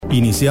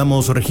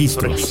Iniciamos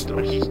registros.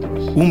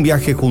 Un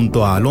viaje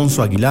junto a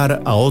Alonso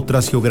Aguilar a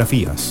otras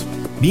geografías.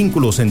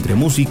 Vínculos entre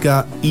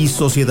música y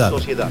sociedad.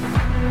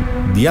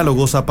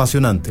 Diálogos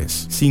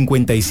apasionantes.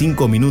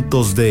 55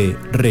 minutos de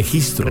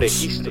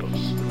registros.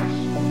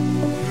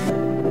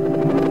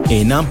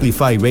 En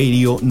Amplify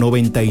Radio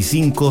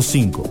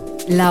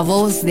 95.5. La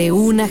voz de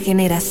una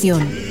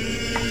generación.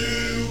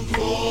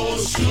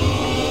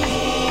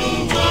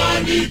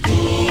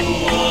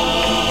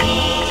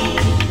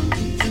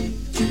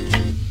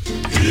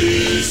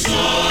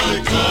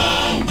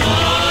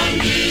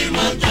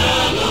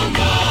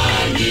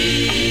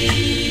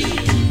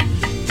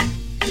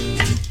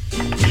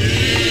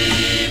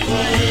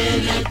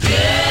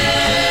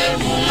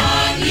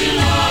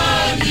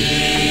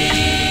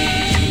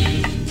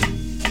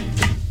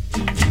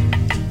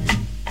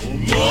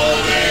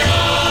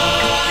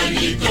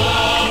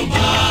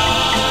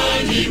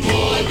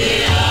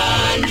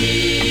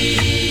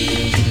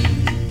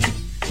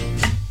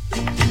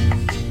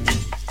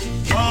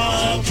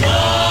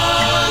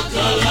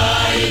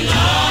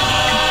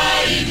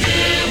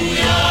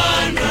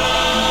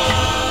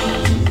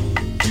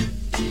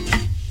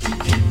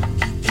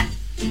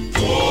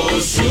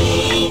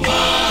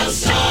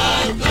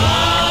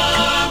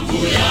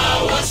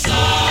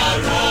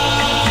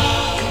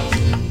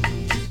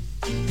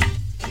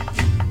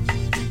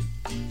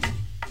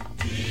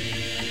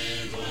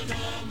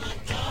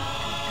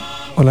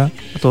 Hola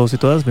a todos y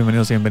todas,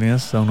 bienvenidos y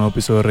bienvenidas a un nuevo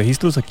episodio de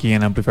Registros aquí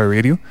en Amplify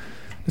Radio.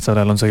 Les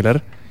habla Alonso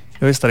Aguilar.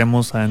 Hoy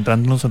estaremos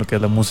adentrándonos en lo que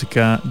es la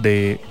música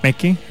de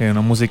Meke, una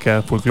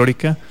música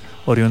folclórica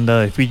oriunda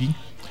de Fiji.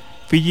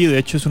 Fiji, de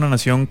hecho, es una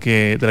nación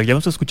de la que ya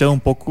hemos escuchado un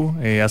poco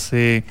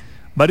hace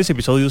varios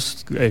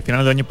episodios.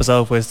 Finales del año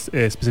pasado fue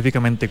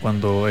específicamente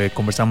cuando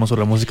conversamos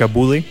sobre la música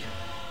Bude.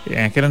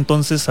 En aquel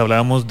entonces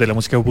hablábamos de la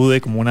música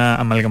Bude como una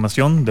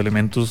amalgamación de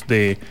elementos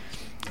de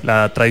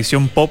la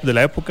tradición pop de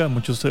la época,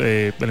 muchos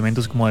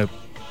elementos como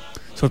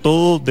sobre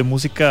todo de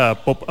música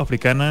pop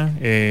africana,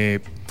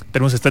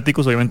 términos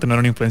estéticos obviamente no era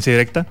una influencia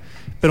directa,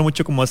 pero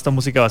mucho como esta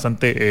música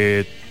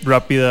bastante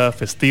rápida,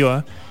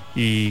 festiva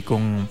y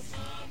con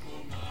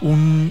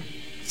un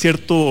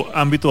cierto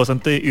ámbito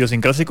bastante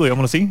idiosincrásico,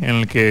 digámoslo así, en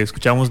el que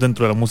escuchamos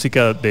dentro de la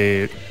música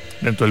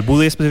dentro del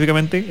bude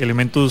específicamente,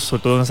 elementos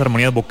sobre todo unas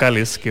armonías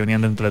vocales que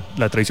venían dentro de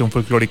la tradición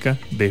folclórica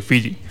de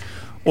Fiji.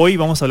 Hoy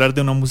vamos a hablar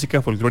de una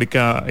música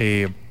folclórica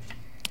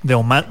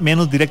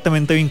menos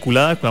directamente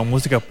vinculada con la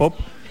música pop,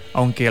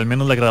 aunque al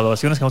menos las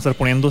grabaciones que vamos a estar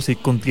poniendo sí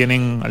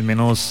contienen al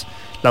menos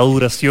la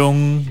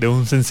duración de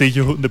un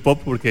sencillo de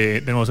pop,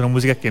 porque tenemos una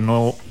música que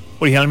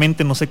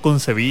originalmente no se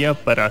concebía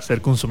para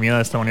ser consumida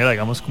de esta manera,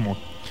 digamos como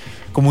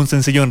un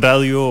sencillo en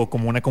radio o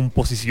como una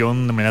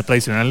composición de manera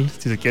tradicional,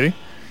 si se quiere,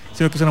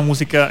 sino que es una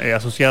música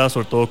asociada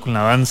sobre todo con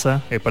la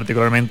danza,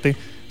 particularmente.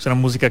 Es una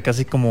música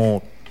casi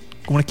como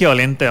un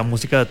equivalente a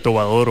música de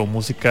trovador o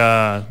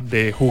música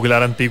de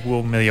juglar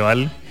antiguo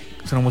medieval.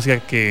 Es una música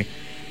que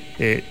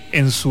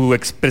en su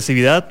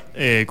expresividad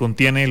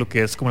contiene lo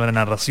que es como la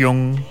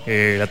narración,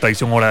 la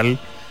tradición oral,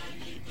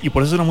 y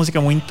por eso es una música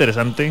muy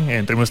interesante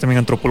en términos también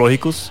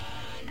antropológicos,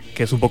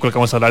 que es un poco lo que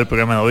vamos a hablar el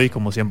programa de hoy,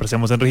 como siempre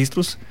hacemos en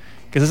Registros,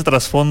 que es ese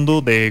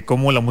trasfondo de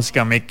cómo la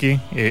música Meke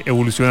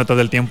evoluciona a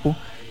través del tiempo,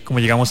 como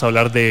llegamos a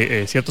hablar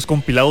de ciertos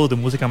compilados de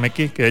música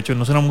Meke, que de hecho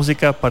no es una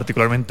música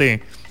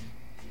particularmente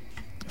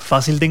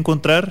fácil de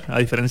encontrar, a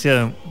diferencia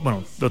de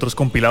otros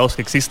compilados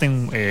que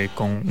existen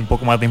con un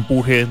poco más de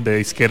empuje de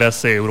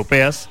disqueras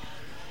europeas.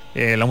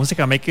 La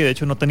música Meke de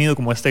hecho no ha tenido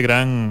como esa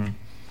gran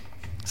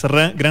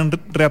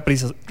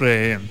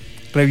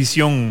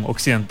revisión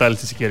occidental,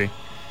 si se quiere.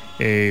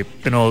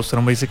 Pero es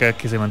una música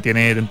que se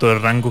mantiene dentro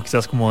del rango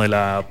quizás como de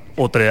la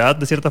otredad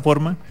de cierta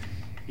forma,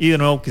 y de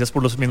nuevo quizás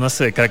por las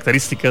mismas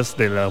características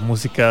de la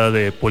música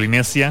de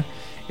Polinesia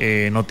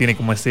no tiene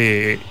como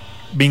ese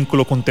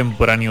vínculo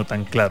contemporáneo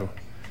tan claro.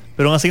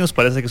 Pero aún así nos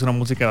parece que es una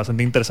música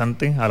bastante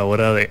interesante a la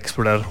hora de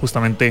explorar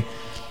justamente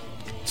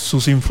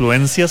sus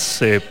influencias,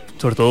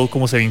 sobre todo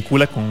cómo se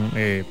vincula con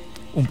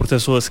un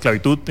proceso de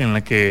esclavitud en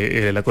la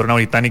que la corona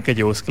británica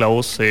llevó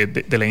esclavos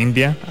de la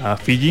India a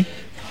Fiji,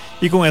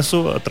 y con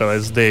eso a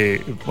través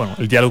de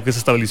el diálogo que se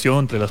estableció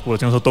entre las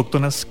poblaciones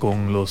autóctonas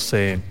con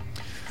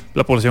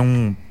la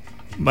población,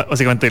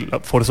 básicamente la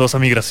forzosa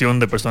migración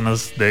de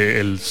personas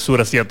del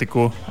sur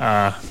asiático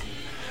a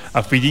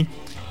Fiji.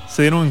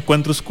 Se dieron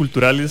encuentros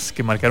culturales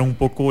que marcaron un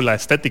poco la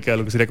estética de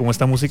lo que sería como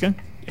esta música,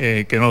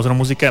 que no es una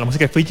música, la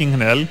música de Fiji en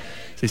general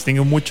se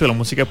distingue mucho de la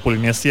música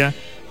polinesia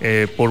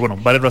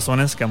por varias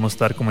razones que vamos a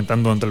estar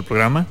comentando dentro del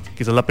programa.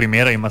 Quizás la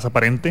primera y más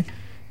aparente,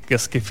 que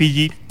es que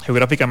Fiji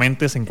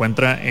geográficamente se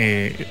encuentra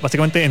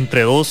básicamente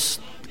entre dos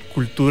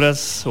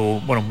culturas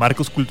o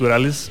marcos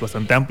culturales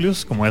bastante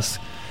amplios, como es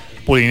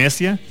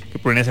Polinesia, que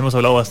Polinesia hemos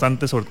hablado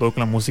bastante, sobre todo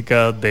con la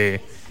música de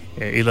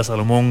Isla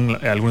Salomón,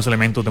 algunos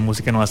elementos de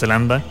música de Nueva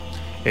Zelanda,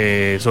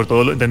 sobre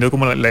todo entendido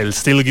como el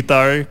steel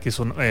guitar, que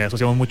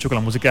asociamos mucho con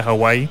la música de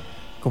Hawái,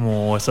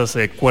 como esas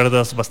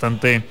cuerdas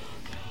bastante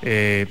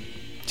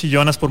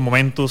chillonas por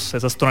momentos,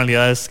 esas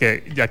tonalidades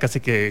que ya casi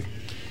que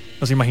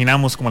nos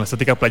imaginamos como la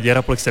estética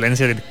playera por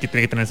excelencia que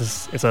tiene que tener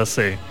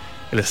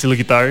el steel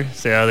guitar,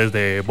 sea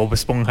desde Bob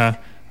Esponja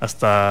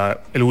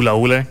hasta el hula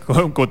hula,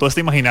 como todo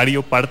este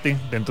imaginario parte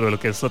dentro de lo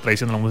que es la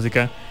tradición de la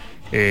música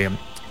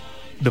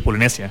de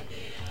Polinesia.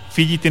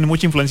 Fiji tiene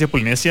mucha influencia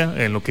polinesia,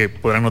 en lo que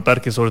podrán notar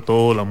que es sobre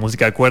todo la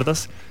música de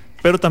cuerdas,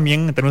 pero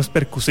también en términos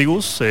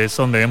percusivos es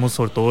donde vemos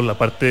sobre todo la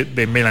parte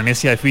de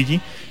Melanesia de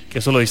Fiji, que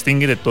eso lo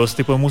distingue de todo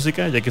este tipo de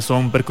música, ya que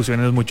son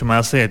percusiones mucho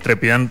más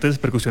trepidantes,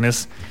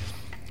 percusiones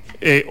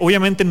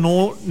obviamente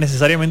no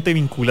necesariamente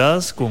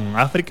vinculadas con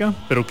África,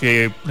 pero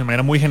que de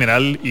manera muy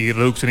general y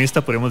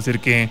reduccionista podemos decir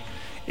que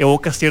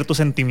evoca cierto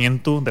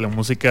sentimiento de la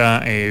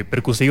música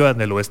percusiva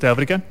del oeste de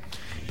África.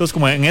 Entonces,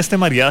 como en este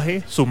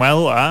maridaje,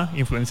 sumado a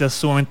influencias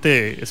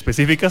sumamente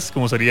específicas,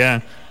 como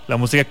sería la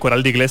música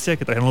coral de iglesia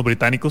que trajeron los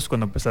británicos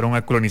cuando empezaron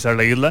a colonizar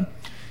la isla,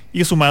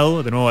 y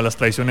sumado de nuevo a las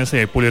tradiciones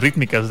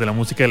polirrítmicas de la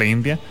música de la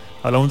India,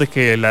 hablamos de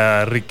que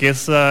la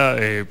riqueza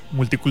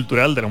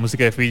multicultural de la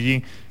música de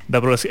Fiji da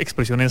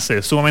expresiones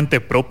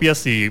sumamente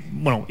propias y,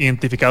 bueno,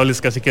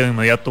 identificables casi que de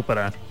inmediato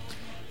para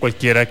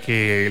cualquiera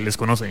que les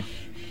conoce.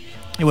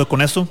 Y bueno,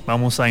 con eso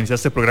vamos a iniciar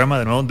este programa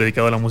de nuevo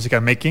dedicado a la música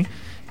Meke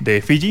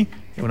de Fiji,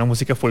 una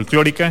música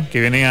folclórica que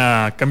viene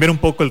a cambiar un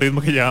poco el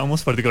ritmo que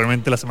llevábamos,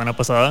 particularmente la semana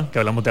pasada que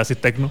hablamos de acid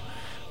techno.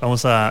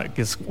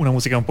 Que es una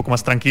música un poco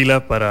más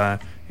tranquila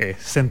para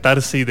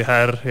sentarse y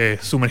dejar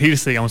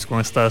sumergirse, digamos, con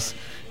estas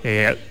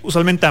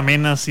usualmente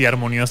amenas y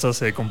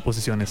armoniosas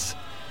composiciones.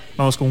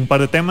 Vamos con un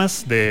par de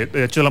temas. De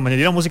hecho, la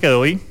mayoría de la música de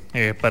hoy,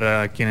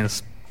 para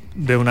quienes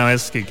de una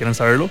vez que quieran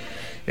saberlo,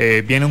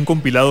 viene un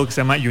compilado que se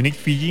llama Unique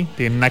Fiji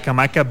de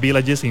Nakamaka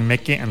Villages in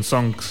Meke and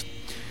Songs.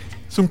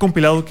 Es un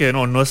compilado que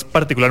no es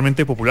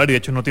particularmente popular y de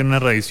hecho no tiene una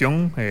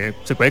reedición.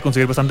 Se puede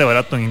conseguir bastante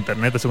barato en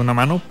internet de segunda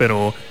mano,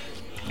 pero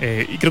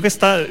y creo que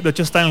está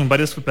en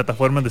varias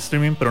plataformas de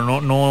streaming, pero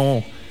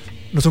no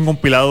es un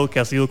compilado que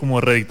ha sido como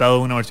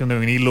reeditado una versión de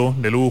vinilo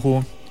de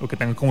lujo o que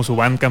tenga como su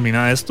bandcamp ni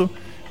nada de esto,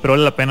 pero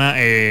vale la pena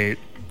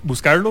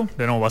buscarlo.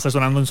 De nuevo, va a estar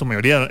sonando en su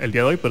mayoría el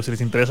día de hoy, pero si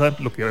les interesa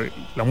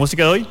la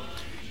música de hoy,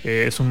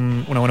 es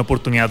una buena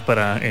oportunidad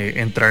para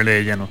entrarle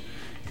de lleno.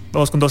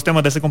 Vamos con dos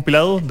temas de este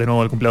compilado. De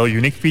nuevo, el compilado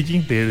Unique Fiji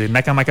de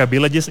Nakamaka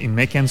Villages in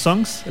Meke and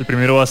Songs. El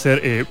primero va a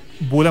ser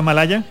Bula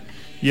Malaya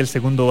y el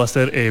segundo va a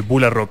ser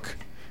Bula Rock.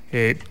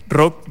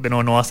 Rock, de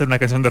nuevo, no va a ser una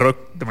canción de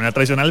rock de manera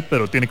tradicional,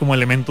 pero tiene como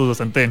elementos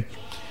bastante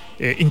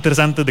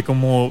interesantes de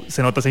cómo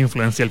se nota esa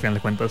influencia al final de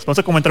cuentas. Vamos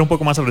a comentar un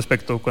poco más al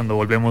respecto cuando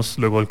volvemos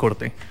luego del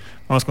corte.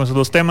 Vamos con esos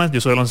dos temas.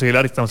 Yo soy Alonso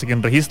Aguilar y estamos aquí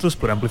en Registros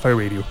por Amplify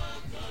Radio.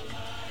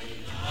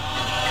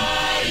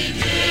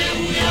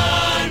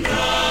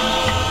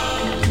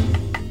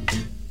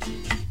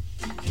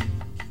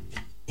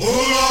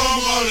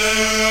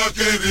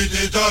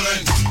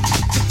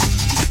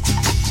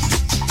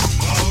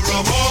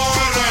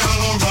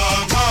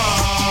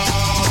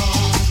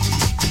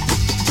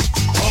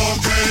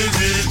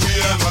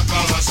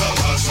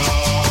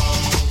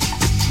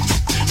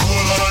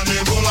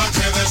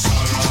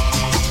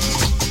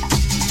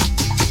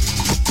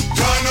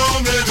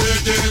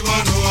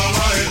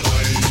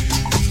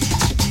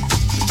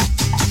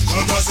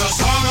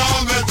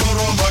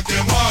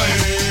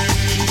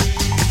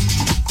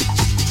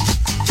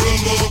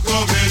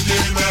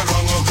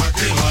 Rongo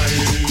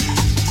kakilai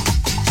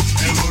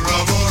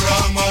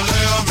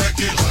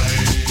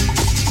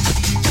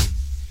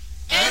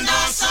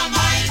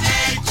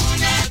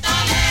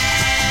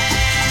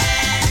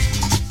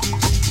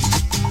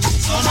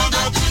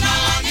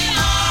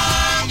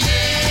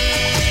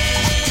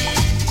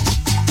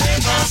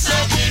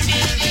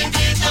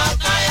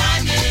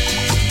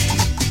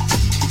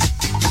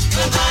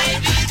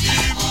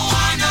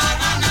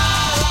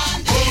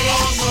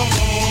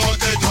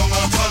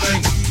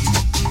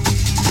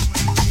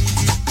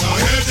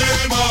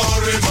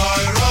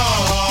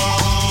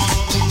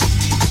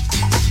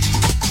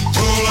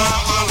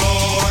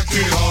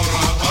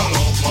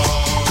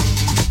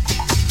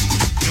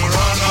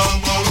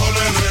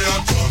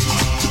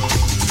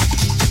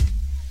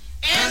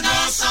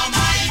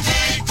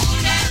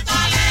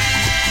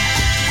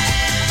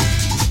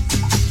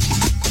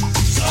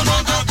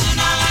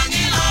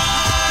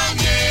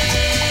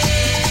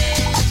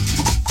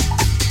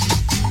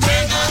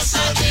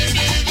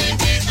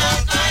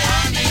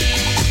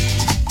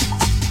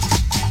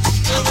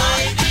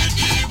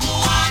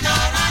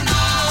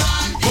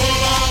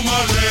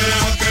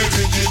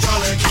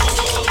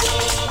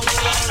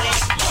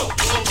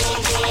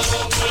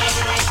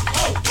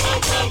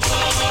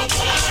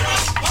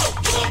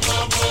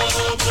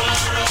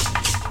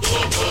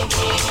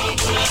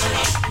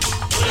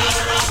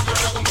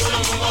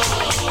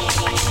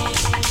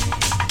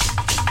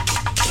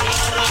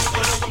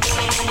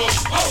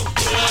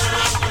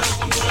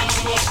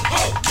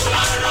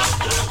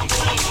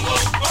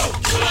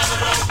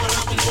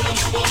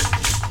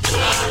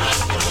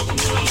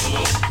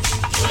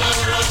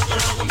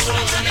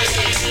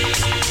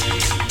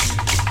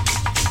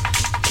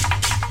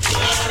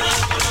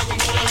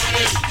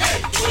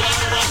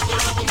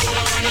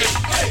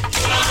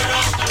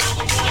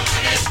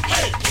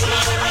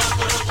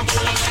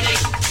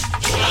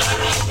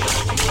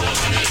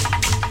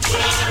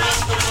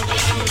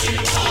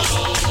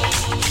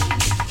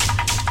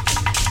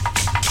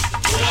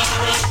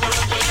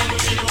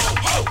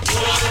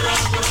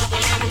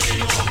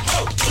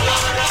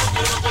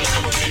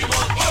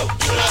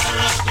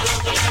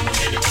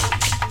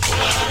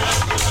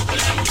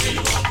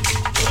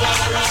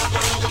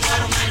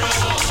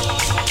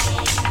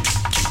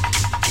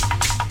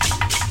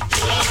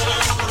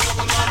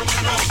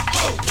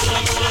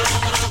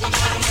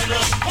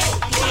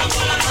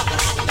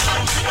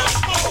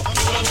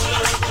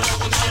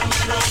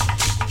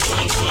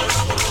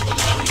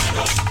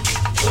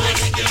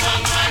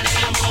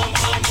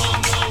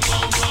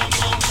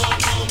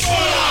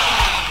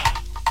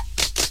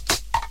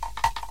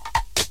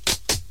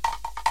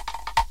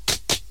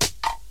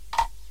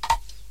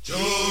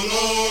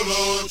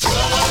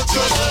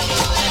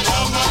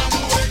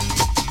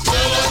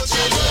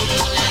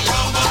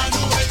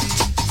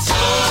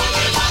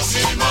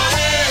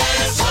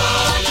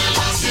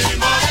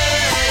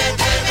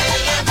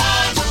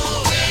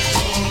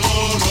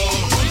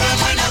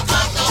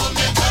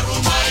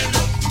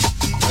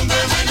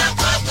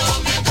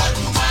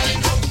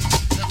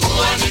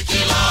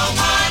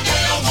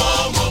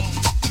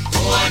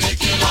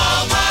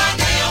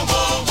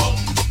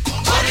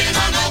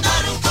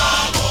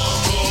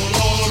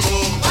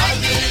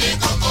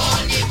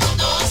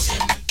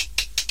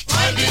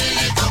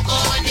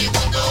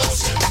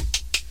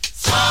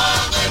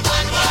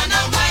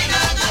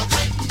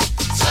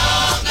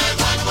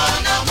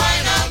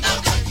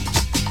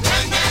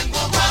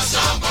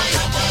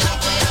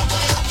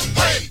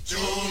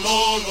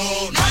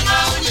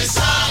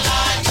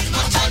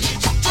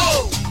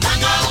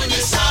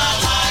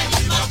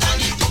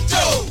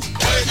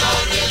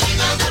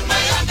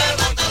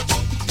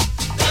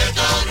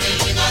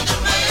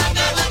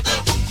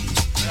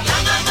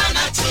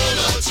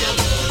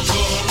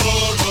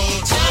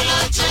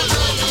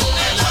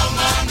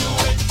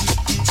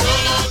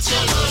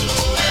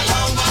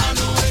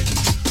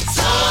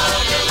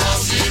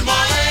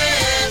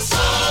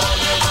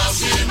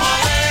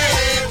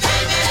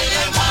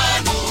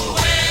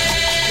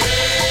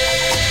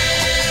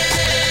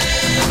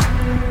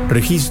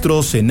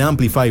Registros en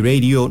Amplify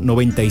Radio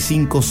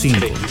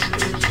 95.5.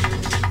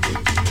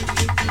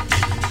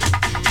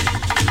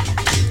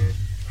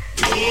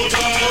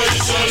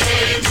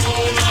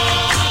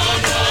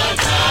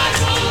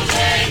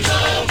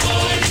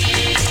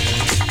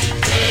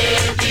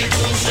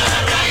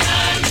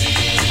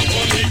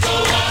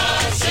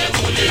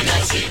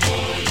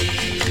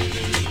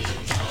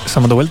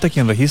 Estamos de vuelta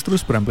aquí en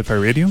Registros por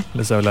Amplify Radio.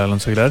 Les habla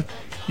Alonso Aguilar.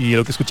 Y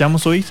lo que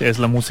escuchamos hoy es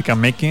la música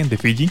Meke de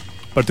Fiji,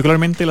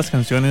 particularmente las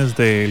canciones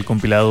del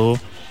compilado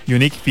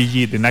Unique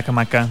Fiji de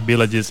Nakamaka,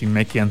 Villages in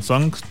Meke and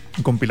Songs,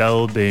 un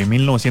compilado de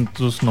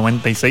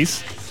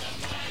 1996.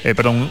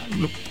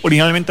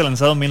 Originalmente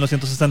lanzado en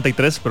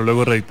 1963, pero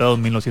luego reeditado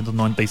en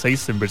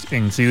 1996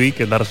 en CD,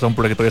 que es la razón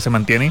por la que todavía se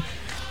mantiene.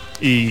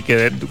 Y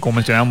que, como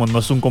mencionábamos, no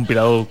es un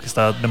compilado que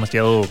está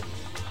demasiado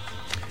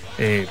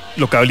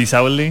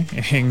localizable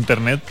en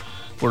internet,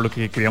 por lo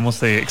que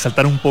queríamos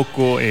exaltar un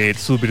poco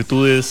sus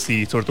virtudes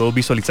y sobre todo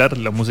visualizar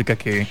la música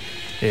que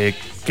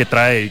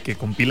trae y que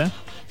compila.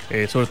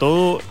 Sobre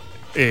todo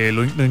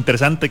lo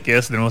interesante que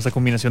es de nuevo esta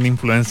combinación de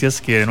influencias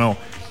que de nuevo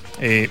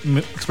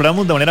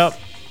exploramos de manera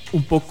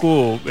un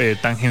poco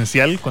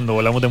tangencial cuando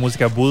hablamos de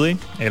música Bude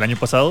el año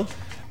pasado,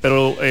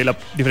 pero la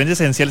diferencia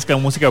esencial es que la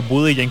música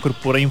Bude ya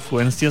incorpora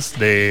influencias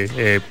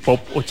de pop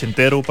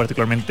ochentero,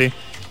 particularmente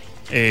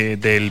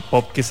del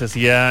pop que se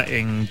hacía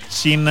en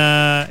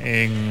China,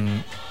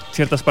 en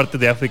ciertas partes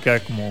de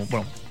África, como,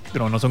 bueno,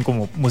 no son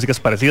como músicas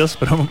parecidas,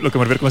 pero lo que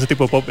me refiero con ese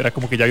tipo de pop era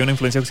como que ya había una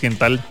influencia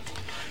occidental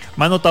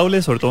más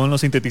notable, sobre todo en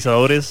los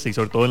sintetizadores y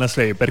sobre todo en las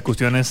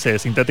percusiones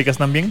sintéticas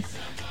también,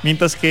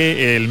 mientras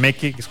que el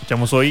Meke que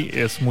escuchamos hoy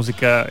es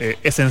música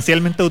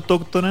esencialmente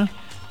autóctona,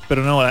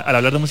 pero no, al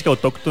hablar de música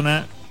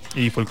autóctona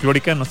y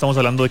folclórica no estamos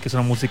hablando de que es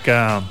una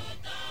música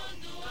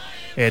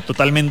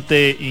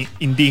totalmente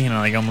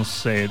indígena,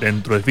 digamos,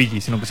 dentro de Fiji,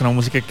 sino que es una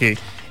música que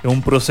en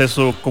un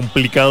proceso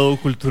complicado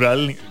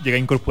cultural llega a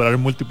incorporar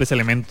múltiples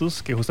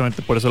elementos que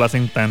justamente por eso la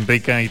hacen tan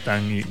rica y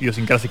tan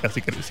idiosincrásica,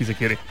 si se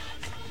quiere.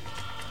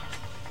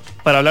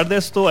 Para hablar de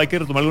esto hay que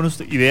retomar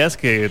algunas ideas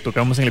que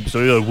tocamos en el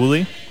episodio de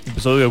Bude. El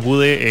episodio de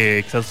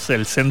Bude, quizás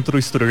el centro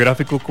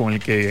historiográfico con el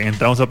que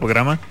entramos al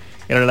programa,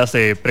 eran las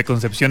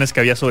preconcepciones que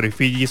había sobre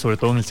Fiji, sobre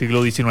todo en el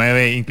siglo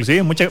XIX, inclusive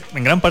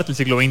en gran parte del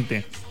siglo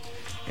XX.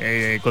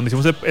 Cuando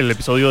hicimos el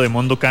episodio de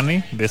Mondo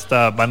Cane, de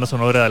esta banda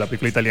sonora de la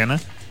película italiana,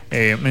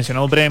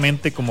 mencionamos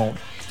brevemente como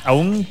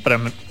aún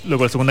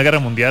luego de la Segunda Guerra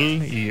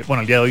Mundial, y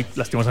bueno, al día de hoy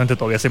lastimosamente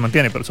todavía se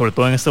mantiene, pero sobre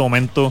todo en este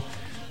momento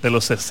de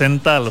los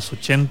 60 a los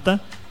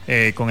 80,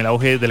 con el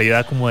auge de la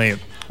idea como de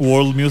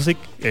world music,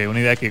 una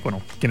idea que,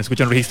 bueno, quienes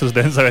escuchan registros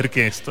deben saber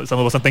que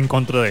estamos bastante en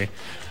contra de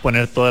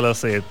poner todas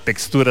las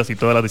texturas y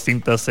todas las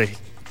distintas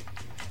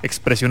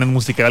expresiones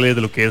musicales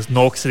de lo que es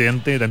no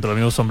occidente dentro de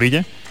la misma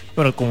sombrilla.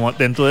 Bueno, como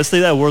dentro de esta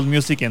idea de world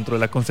music, dentro de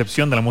la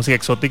concepción de la música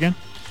exótica,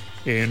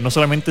 no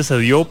solamente se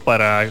dio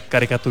para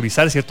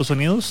caricaturizar ciertos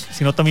sonidos,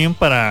 sino también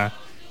para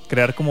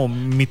crear como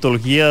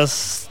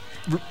mitologías,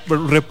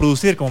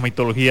 reproducir como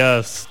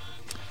mitologías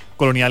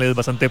coloniales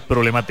bastante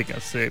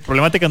problemáticas.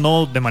 Problemáticas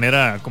no de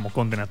manera como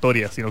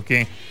condenatoria, sino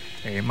que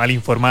mal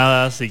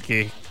informadas y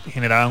que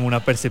generaban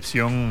una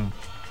percepción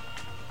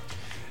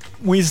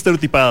muy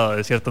estereotipada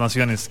de ciertas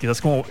naciones.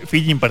 Quizás como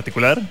Fiji en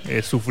particular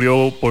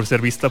sufrió por ser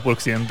vista por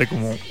Occidente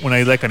como una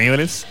isla de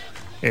caníbales.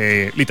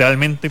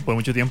 Literalmente por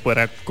mucho tiempo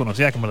era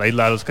conocida como la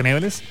isla de los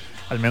caníbales,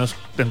 al menos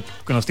en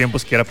los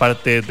tiempos que era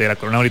parte de la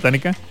corona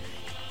británica.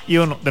 Y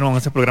bueno, de nuevo en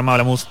este programa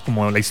hablamos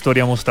como la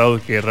historia ha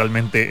mostrado que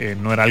realmente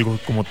no era algo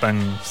como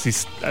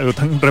algo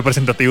tan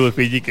representativo de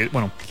Fiji, que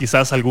bueno,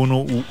 quizás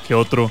alguno que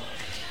otro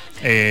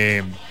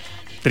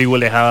tribu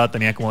alejada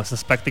tenía como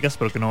esas prácticas,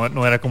 pero que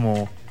no era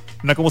como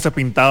se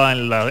pintaba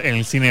en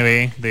el cine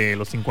B de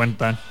los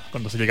 50,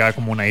 cuando se llegaba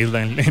como una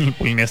isla en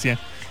Polinesia,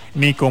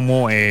 ni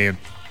como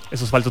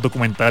esos falsos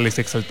documentales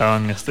que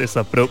exaltaban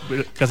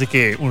casi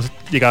que uno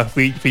llegaba a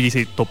Fiji y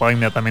se topaba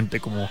inmediatamente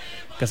como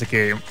casi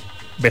que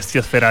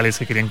bestias ferales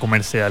que querían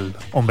comerse al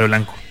hombre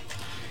blanco.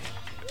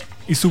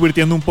 Y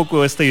subvirtiendo un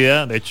poco esta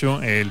idea, de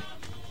hecho,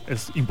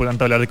 es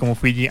importante hablar de cómo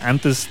Fiji,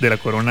 antes de la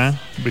corona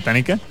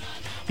británica,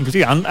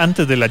 inclusive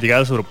antes de la llegada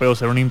de los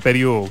europeos, era un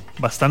imperio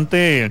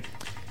bastante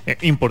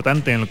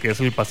importante en lo que es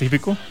el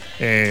Pacífico.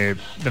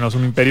 Tenemos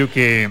un imperio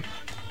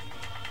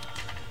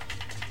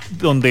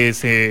donde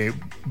se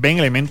ven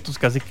elementos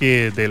casi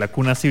que de la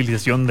cuna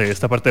civilización de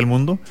esta parte del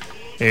mundo.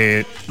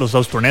 Los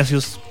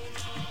austronesios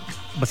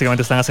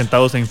básicamente están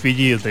asentados en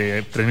Fiji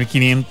desde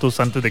 3500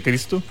 antes de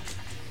Cristo,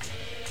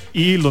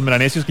 y los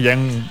melanesios, que ya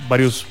en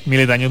varios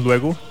miles de años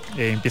luego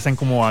empiezan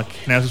como a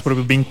generar sus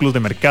propios vínculos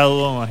de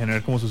mercado, a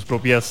generar como sus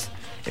propias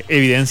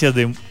evidencias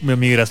de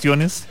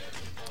migraciones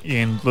y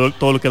en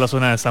todo lo que es la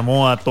zona de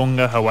Samoa,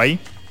 Tonga, Hawái.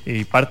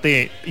 Y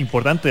parte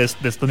importante de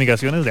estas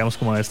migraciones, digamos,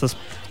 como de estas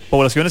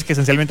poblaciones que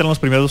esencialmente eran los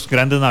primeros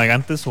grandes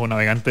navegantes o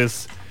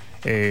navegantes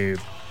que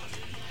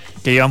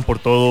iban por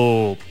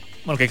todo,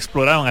 bueno, que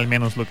exploraban al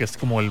menos lo que es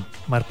como el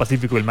mar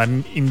Pacífico, el mar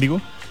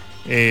Índigo.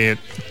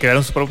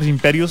 Crearon sus propios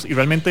imperios y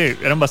realmente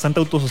eran bastante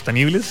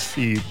autosostenibles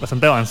y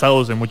bastante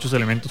avanzados en muchos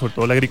elementos, sobre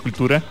todo la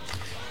agricultura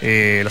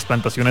las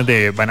plantaciones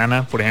de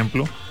banana, por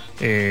ejemplo,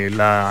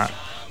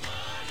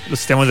 los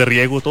sistemas de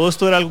riego, todo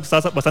esto era algo que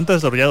estaba bastante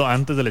desarrollado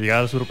antes de la llegada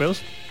de los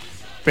europeos,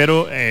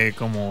 pero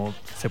como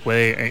se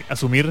puede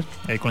asumir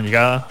con la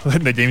llegada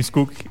de James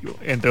Cook,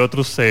 entre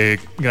otros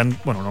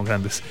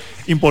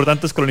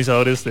importantes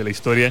colonizadores de la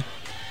historia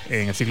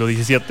en el siglo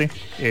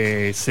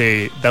XVII,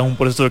 se da un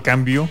proceso de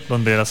cambio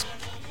donde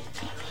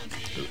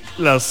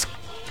los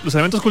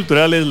elementos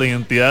culturales, la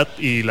identidad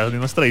y las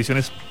mismas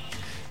tradiciones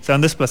se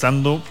van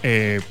desplazando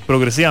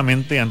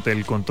progresivamente ante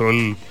el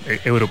control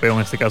europeo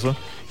en este caso,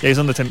 y ahí es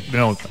donde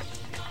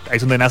ahí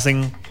es donde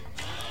nacen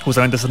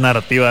justamente esas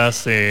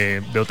narrativas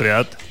de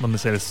otredad, donde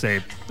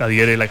se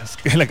adhiere la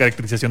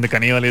caracterización de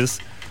caníbales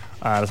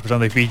a las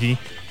personas de Fiji,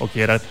 o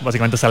que eran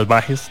básicamente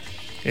salvajes.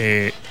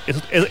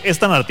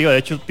 Esta narrativa de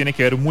hecho tiene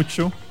que ver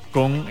mucho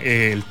con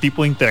el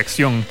tipo de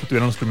interacción que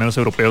tuvieron los primeros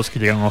europeos que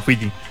llegaron a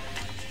Fiji.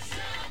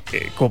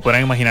 Como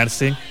podrán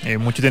imaginarse,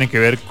 mucho tiene que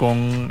ver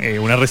con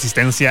una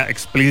resistencia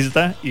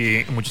explícita y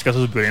en muchos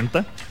casos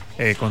violenta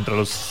contra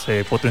los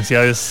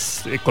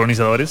potenciales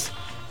colonizadores.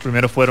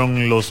 Primero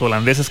fueron los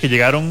holandeses que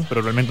llegaron,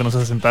 pero realmente no se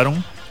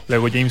asentaron.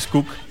 Luego James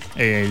Cook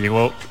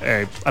llegó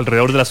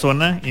alrededor de la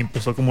zona y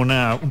empezó como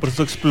un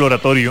proceso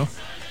exploratorio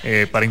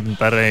para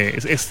intentar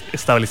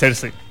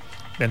establecerse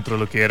dentro de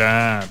lo que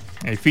era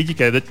Fiji,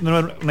 que es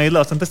una isla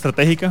bastante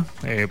estratégica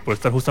por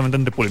estar justamente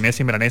entre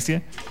Polinesia y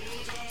Melanesia,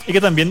 y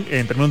que también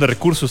en términos de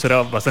recursos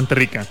era bastante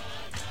rica.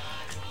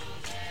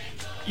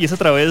 Y es a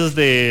través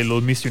de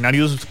los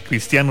misionarios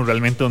cristianos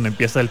realmente donde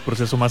empieza el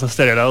proceso más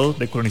acelerado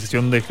de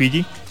colonización de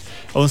Fiji,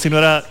 aun si no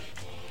era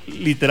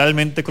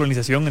literalmente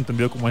colonización,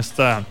 entendido como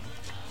esta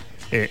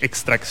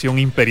extracción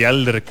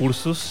imperial de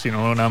recursos,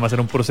 sino nada más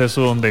era un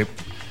proceso donde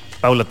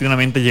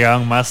paulatinamente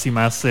llegaban más y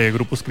más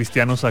grupos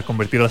cristianos a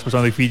convertir a las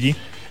personas de Fiji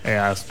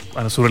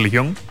a su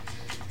religión.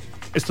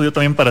 Esto dio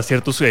también para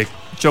ciertos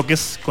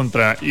choques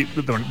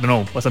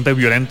bastante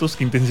violentos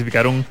que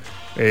intensificaron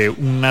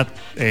una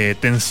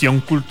tensión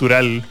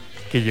cultural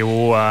que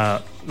llevó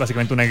a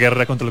básicamente una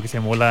guerra contra lo que se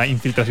llamó la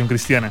infiltración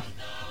cristiana.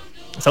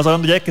 Estamos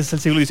hablando ya de que es el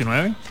siglo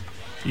XIX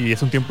y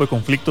es un tiempo de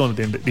conflicto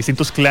donde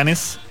distintos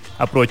clanes,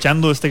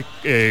 aprovechando este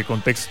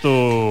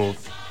contexto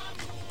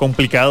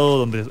complicado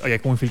donde había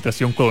como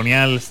infiltración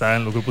colonial,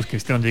 estaban los grupos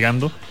cristianos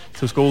llegando,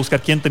 se buscó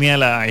buscar quién tenía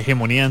la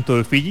hegemonía dentro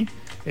de Fiji,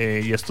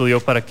 y esto dio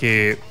para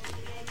que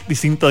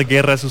distintas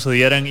guerras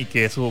sucedieran y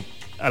que eso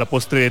a la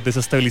postre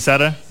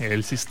desestabilizara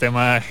el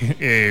sistema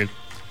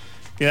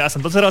que hasta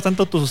entonces era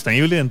bastante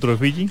autosostenible dentro de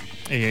Fiji,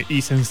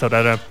 y se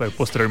instaurara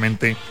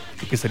posteriormente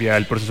lo que sería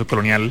el proceso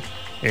colonial,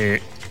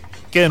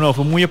 que de nuevo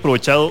fue muy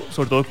aprovechado,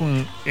 sobre todo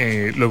con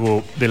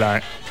luego de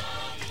la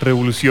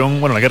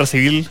revolución, la guerra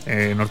civil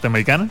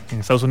norteamericana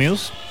en Estados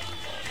Unidos.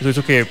 Eso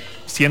hizo que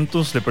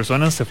cientos de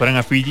personas se fueran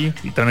a Fiji,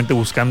 literalmente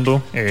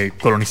buscando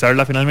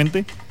colonizarla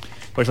finalmente.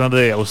 Personas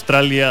de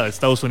Australia, de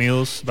Estados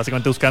Unidos,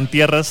 básicamente buscaban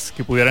tierras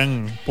que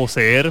pudieran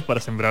poseer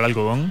para sembrar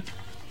algodón.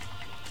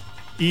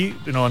 Y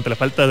de nuevo, ante la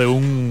falta de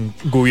un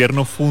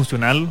gobierno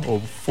funcional o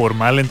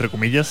formal, entre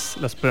comillas,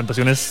 las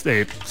plantaciones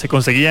se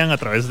conseguían a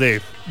través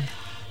de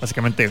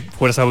básicamente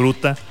fuerza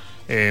bruta,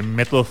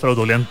 métodos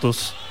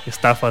fraudulentos,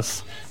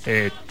 estafas,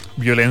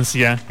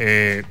 violencia,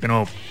 de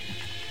nuevo,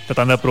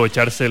 tratando de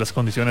aprovecharse de las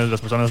condiciones de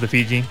las personas de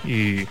Fiji,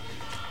 y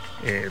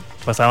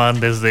pasaban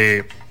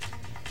desde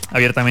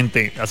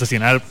abiertamente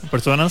asesinar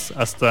personas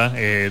hasta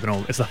de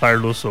nuevo,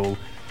 estafarlos o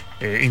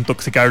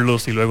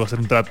intoxicarlos y luego hacer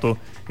un trato.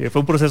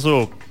 Fue un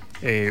proceso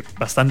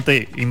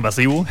bastante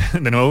invasivo,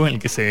 de nuevo, en el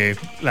que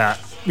la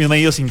misma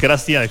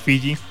idiosincrasia de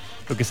Fiji,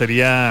 lo que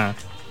sería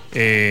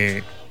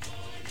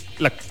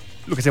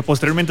lo que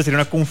posteriormente sería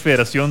una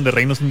confederación de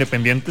reinos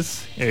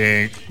independientes,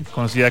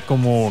 conocida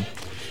como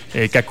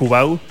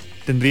Kakubau,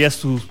 tendría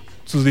sus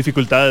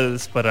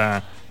dificultades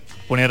para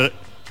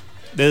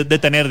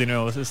detener de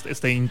nuevo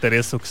este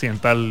interés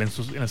occidental en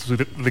sus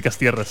ricas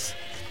tierras.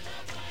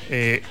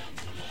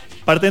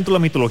 Parte dentro de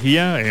la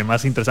mitología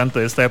más interesante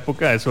de esta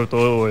época es sobre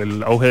todo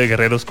el auge de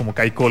guerreros como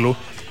Kai Kolo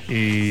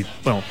y,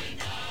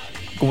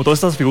 como todas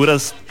estas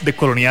figuras de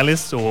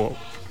coloniales o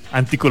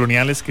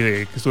anticoloniales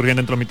que surgen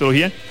dentro de la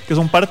mitología, que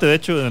son parte de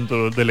hecho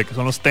dentro de lo que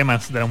son los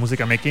temas de la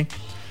música Meke.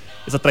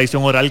 Esa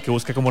tradición oral que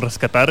busca como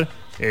rescatar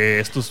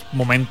estos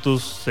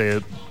momentos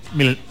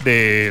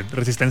de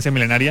resistencia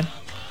milenaria,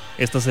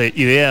 estas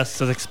ideas,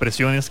 estas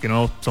expresiones que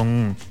no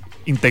son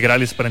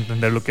integrales para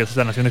entender lo que es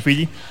la nación de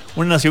Fiji,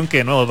 una nación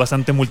que no es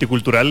bastante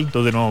multicultural.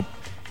 Entonces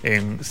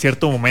en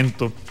cierto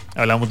momento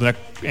hablamos de una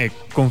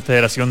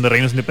confederación de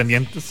reinos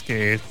independientes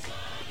que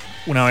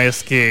una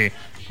vez que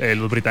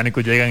los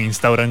británicos llegan e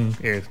instauran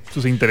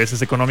sus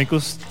intereses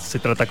económicos, se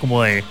trata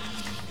como de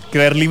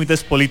crear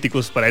límites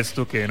políticos para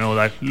esto que no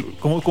da,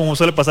 como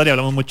suele pasar y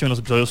hablamos mucho en los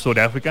episodios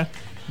sobre África,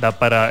 da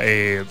para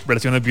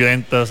relaciones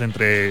violentas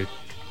entre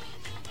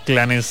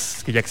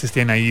clanes que ya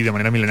existían ahí de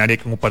manera milenaria,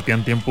 que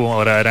compartían tiempo,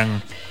 ahora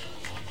eran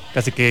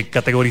casi que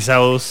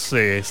categorizados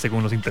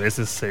según los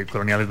intereses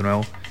coloniales de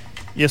nuevo.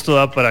 Y esto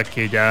da para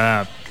que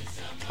ya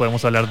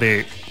podemos hablar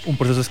de un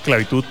proceso de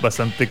esclavitud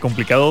bastante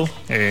complicado,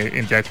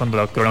 ya cuando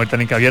la corona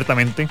británica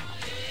abiertamente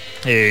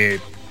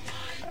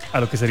a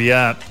lo que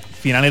sería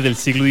finales del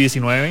siglo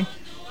XIX.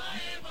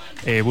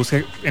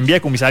 Envía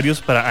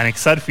comisarios para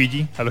anexar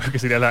Fiji a lo que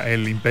sería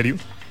el imperio,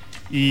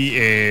 y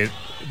de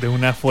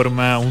una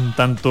forma un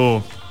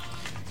tanto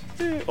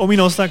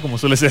ominosa, como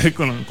suele ser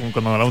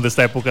cuando hablamos de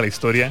esta época de la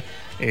historia,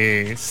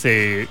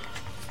 se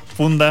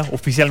funda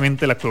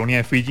oficialmente la colonia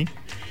de Fiji,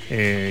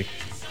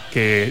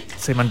 que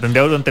se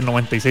mantendría durante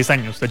 96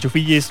 años. De hecho,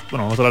 Fiji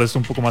vamos a hablar de esto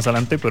un poco más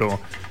adelante, pero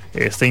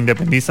se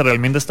independiza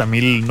realmente hasta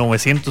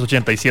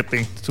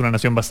 1987. Es una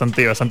nación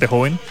bastante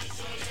joven.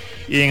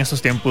 Y en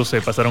esos tiempos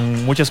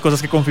pasaron muchas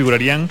cosas que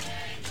configurarían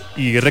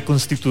y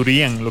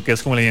reconstituirían lo que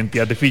es como la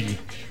identidad de Fiji.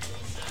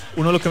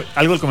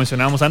 Algo que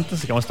mencionábamos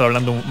antes, y que vamos a estar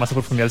hablando más a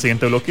profundidad en el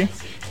siguiente bloque,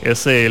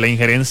 es la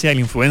injerencia y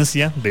la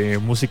influencia de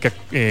música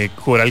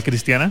coral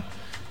cristiana,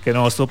 que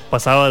esto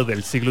pasaba desde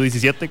el siglo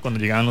XVII, cuando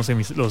llegaban los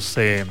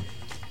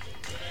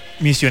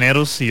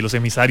misioneros y los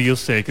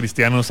emisarios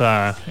cristianos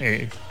a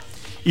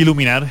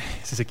iluminar,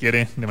 si se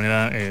quiere, de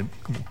manera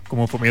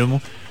como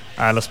eufemismo,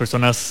 a las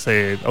personas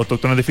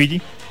autóctonas de Fiji.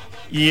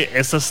 Y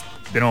esas,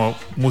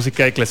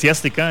 música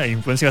eclesiástica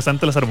influencia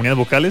bastante las armonías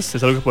vocales.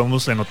 Es algo que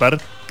podemos notar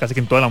casi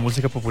que en toda la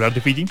música popular de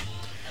Fiji,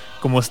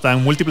 como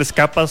están múltiples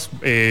capas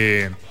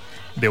de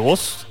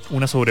voz,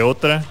 una sobre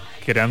otra,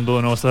 creando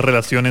estas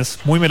relaciones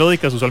muy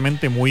melódicas,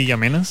 usualmente muy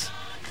amenas.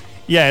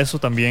 Y a eso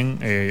también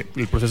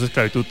el proceso de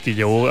esclavitud que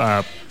llevó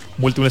a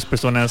múltiples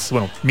personas,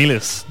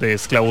 miles de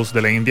esclavos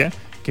de la India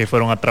que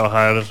fueron a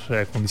trabajar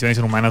condiciones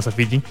inhumanas a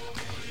Fiji.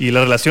 Y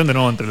la relación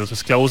entre los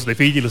esclavos de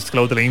Fiji y los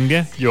esclavos de la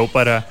India llevó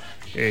para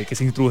que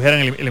se introdujeran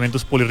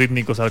elementos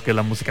polirrítmicos a lo que es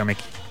la música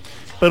Meke.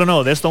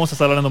 Pero de esto vamos a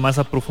estar hablando más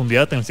a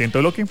profundidad en el siguiente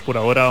bloque. Por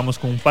ahora vamos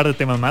con un par de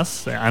temas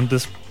más.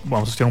 Antes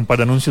vamos a hacer un par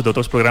de anuncios de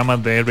otros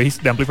programas de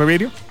Amplify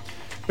Radio.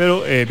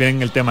 Pero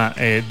vienen el tema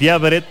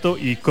Diabretto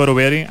y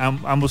Corobere,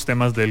 ambos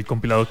temas del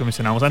compilado que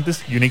mencionamos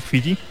antes, Unique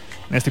Fiji,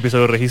 en este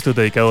episodio de registro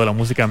dedicado a la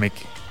música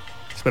Meke.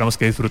 Esperamos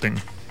que disfruten.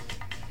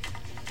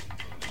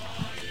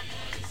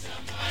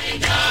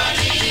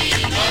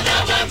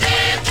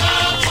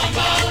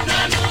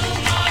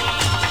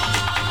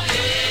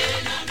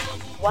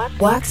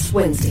 Wax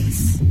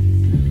Wednesdays.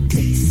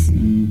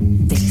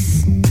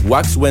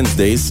 Wax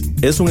Wednesdays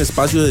es un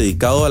espacio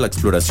dedicado a la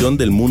exploración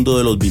del mundo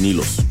de los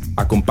vinilos.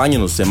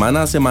 Acompáñanos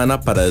semana a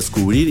semana para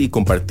descubrir y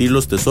compartir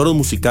los tesoros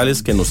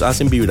musicales que nos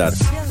hacen vibrar.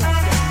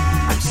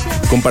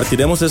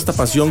 Compartiremos esta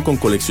pasión con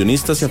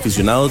coleccionistas y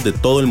aficionados de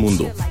todo el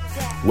mundo.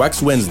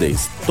 Wax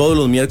Wednesdays, todos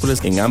los miércoles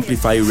en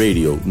Amplify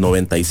Radio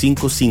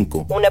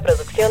 95.5. Una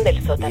producción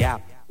del sótano.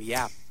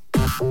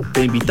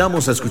 Te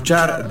invitamos a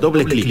escuchar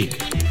Doble Clic,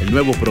 el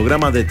nuevo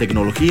programa de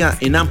tecnología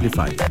en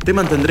Amplify. Te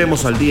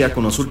mantendremos al día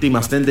con las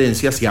últimas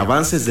tendencias y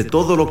avances de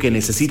todo lo que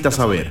necesitas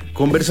saber.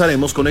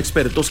 Conversaremos con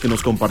expertos que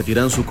nos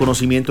compartirán su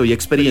conocimiento y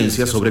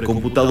experiencia sobre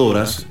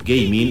computadoras,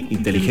 gaming,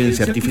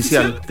 inteligencia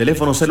artificial,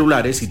 teléfonos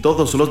celulares y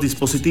todos los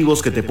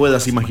dispositivos que te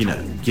puedas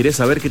imaginar. ¿Quieres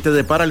saber qué te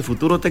depara el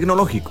futuro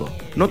tecnológico?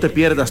 No te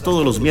pierdas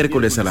todos los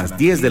miércoles a las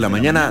 10 de la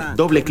mañana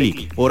Doble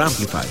Clic por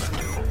Amplify.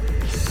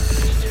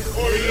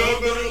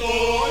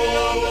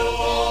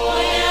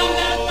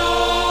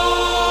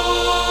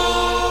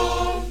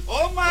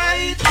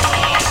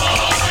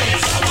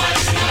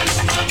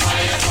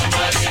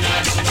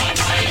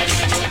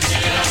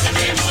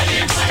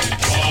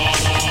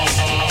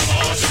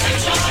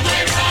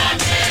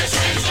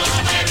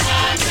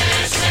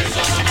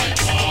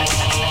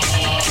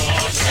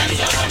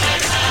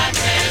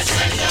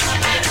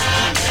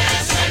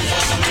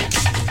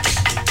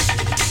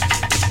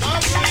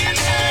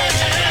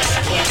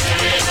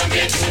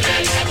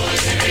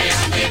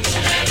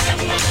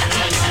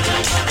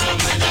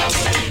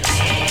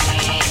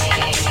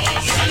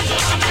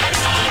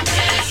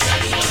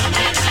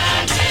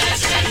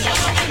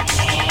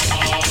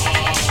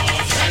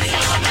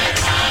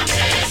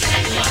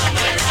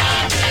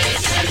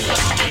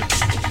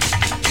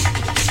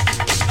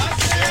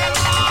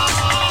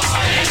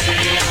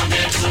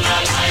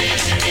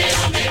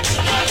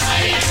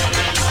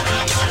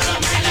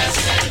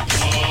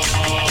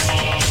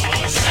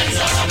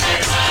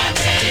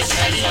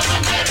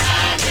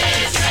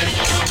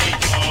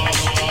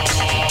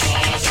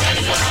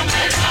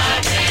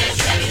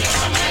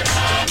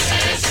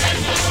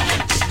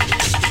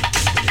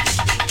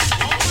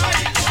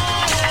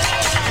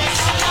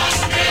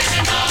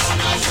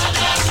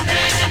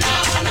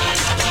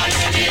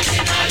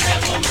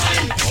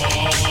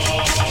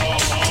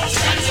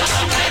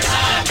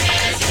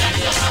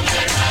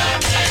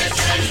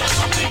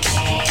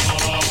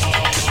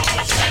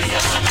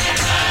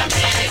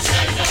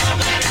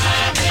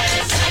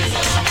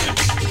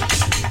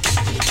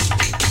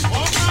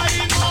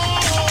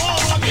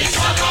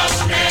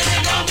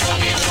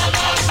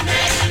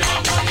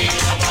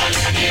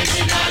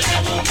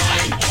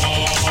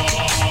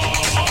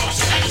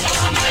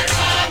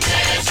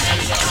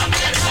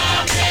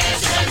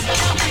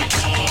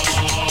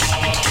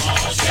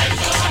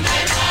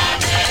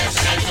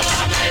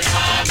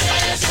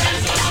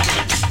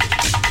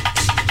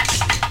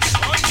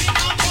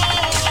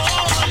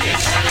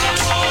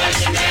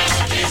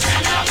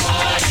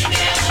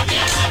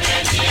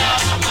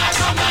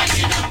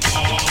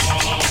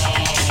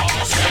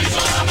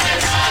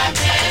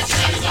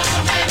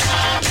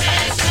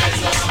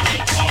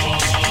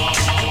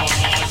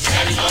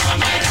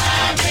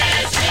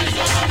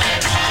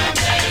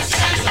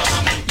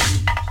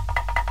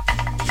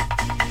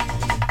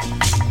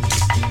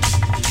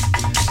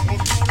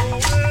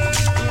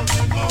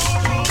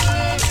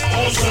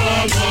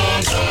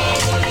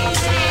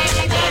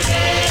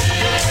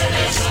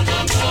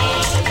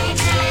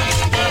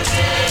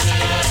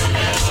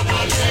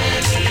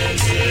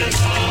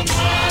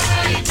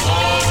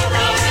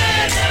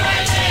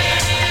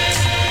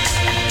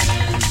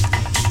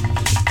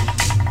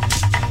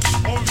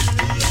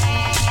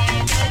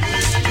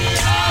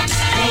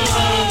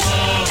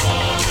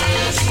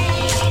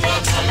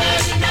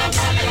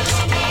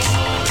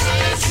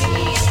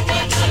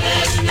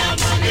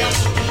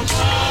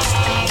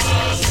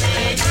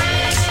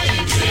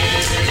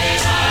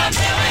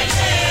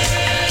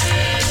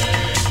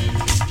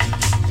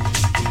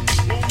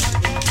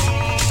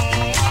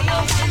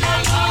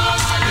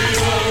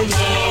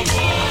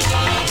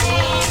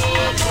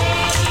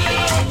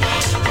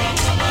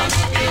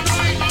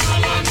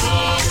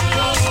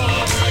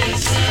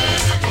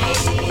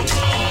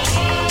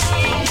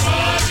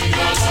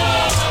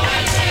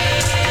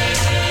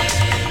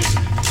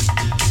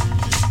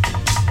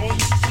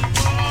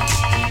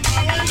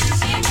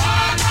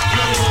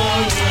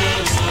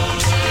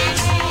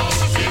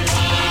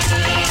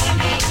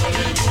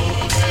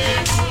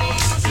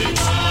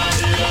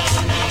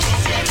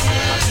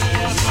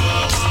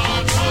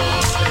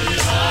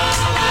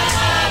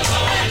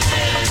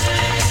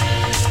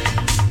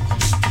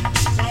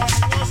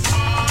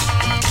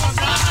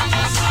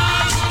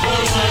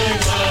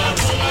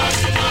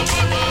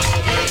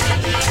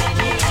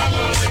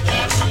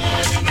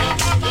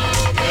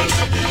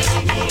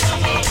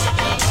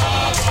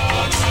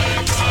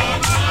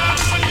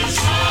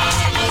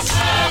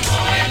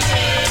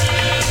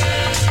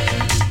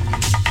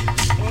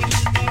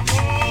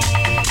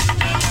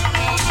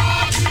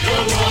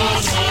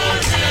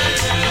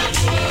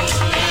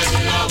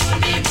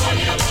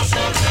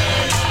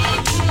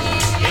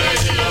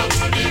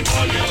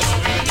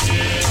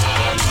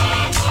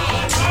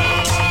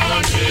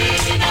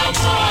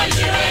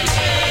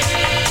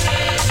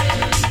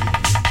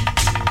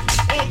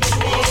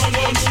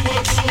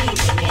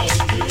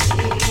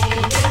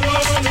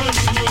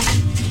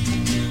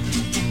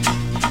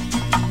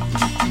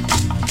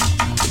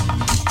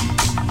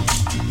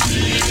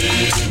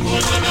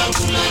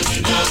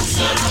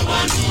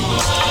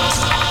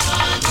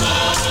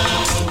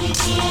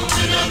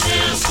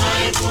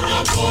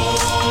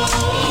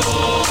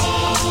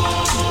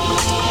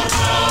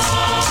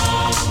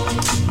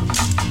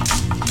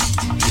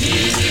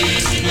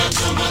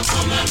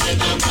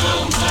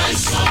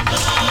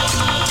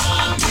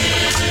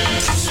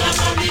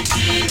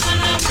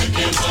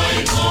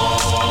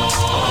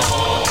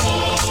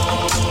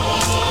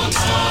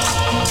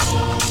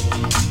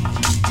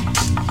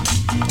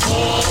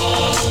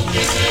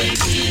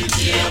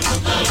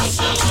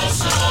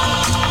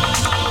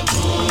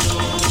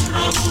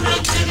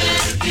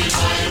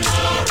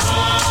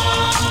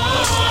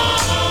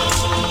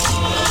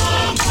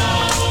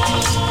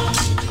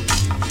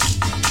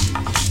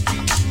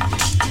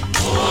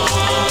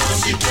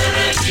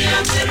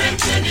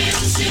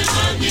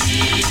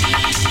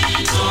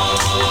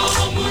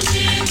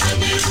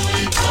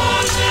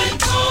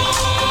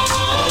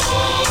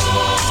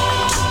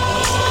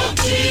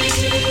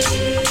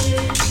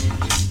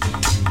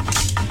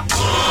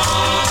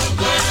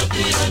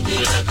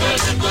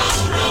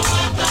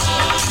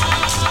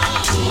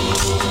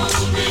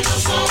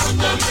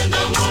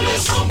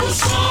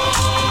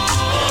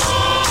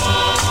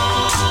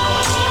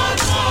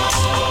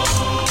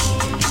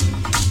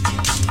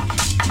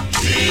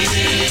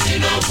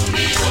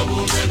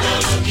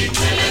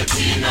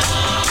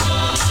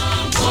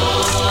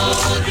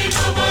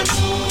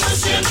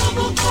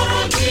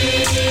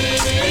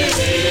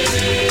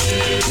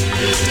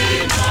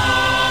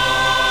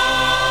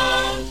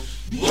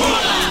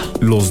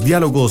 Los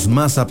diálogos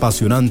más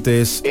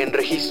apasionantes En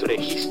registro.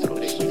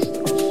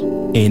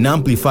 en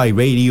Amplify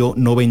Radio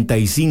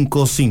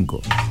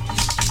 95.5.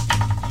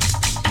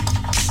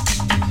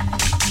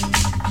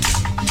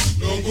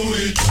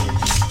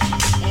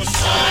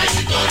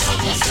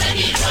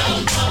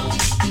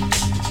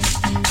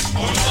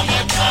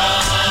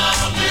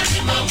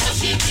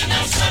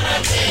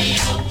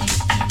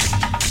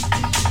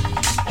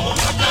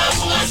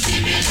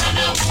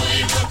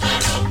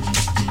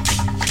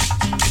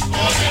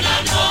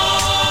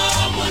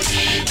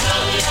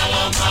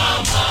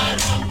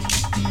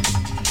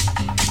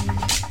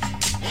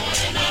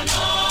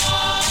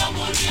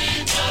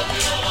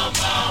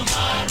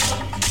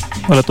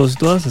 Hola a todos y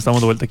todas, estamos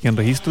de vuelta aquí en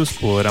Registros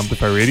por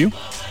Amplify Radio.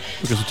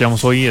 Lo que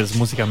escuchamos hoy es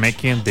Música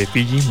Meke de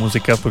Fiji,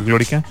 música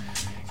folclórica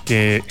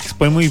que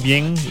expone muy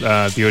bien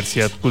la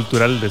diversidad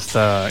cultural de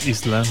esta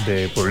isla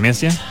de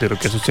Polinesia, de lo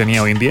que es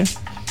Oceanía hoy en día.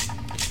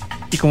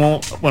 Y como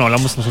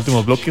hablamos en los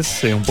últimos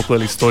bloques, un poco de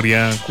la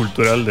historia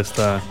cultural de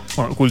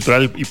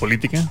cultural y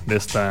política de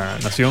esta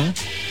nación.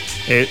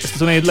 Esta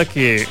es una isla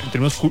que en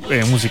términos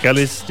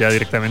musicales ya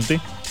directamente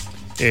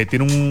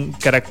tiene un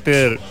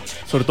carácter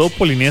sobre todo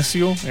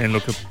polinesio, en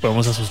lo que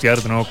podemos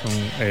asociar de nuevo con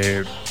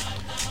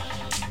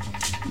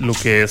lo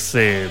que es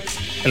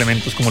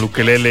elementos como el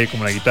ukelele,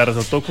 como la guitarra,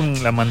 sobre todo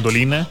con la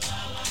mandolina.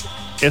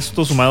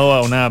 Esto sumado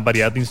a una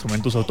variedad de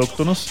instrumentos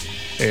autóctonos,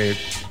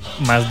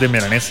 más de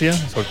Melanesia,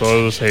 sobre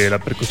todo la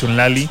percusión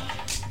lali,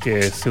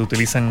 que se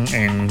utilizan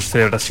en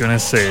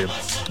celebraciones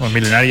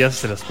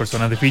milenarias de las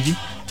personas de Fiji.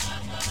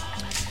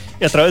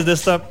 Y a través de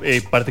esta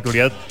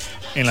particularidad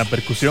en la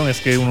percusión es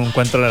que uno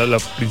encuentra la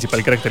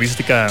principal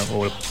característica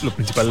o lo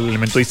principal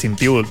elemento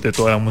distintivo de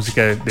toda la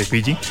música de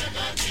Fiji.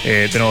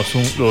 Tenemos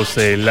los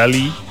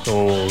lali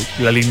o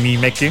lali ni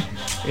meke.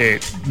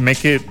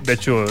 Meke, de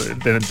hecho,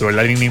 dentro del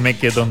lali ni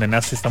meke es donde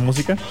nace esta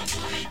música.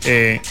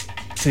 Se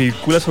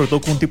circula sobre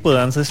todo con un tipo de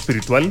danza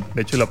espiritual.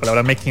 De hecho, la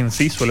palabra meke en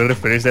sí suele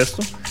referirse a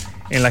esto,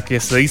 en la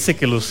que se dice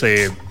que los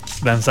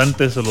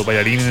danzantes o los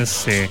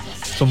bailarines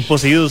son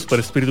poseídos por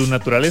espíritus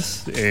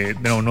naturales,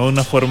 no de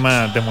una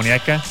forma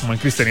demoníaca como el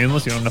cristianismo,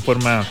 sino de una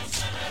forma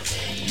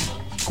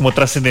como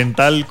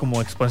trascendental,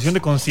 como expansión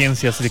de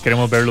conciencia, si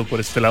queremos verlo por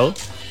este lado.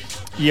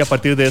 Y a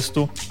partir de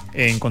esto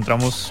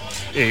encontramos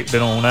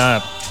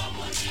una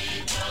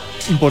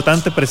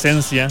importante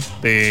presencia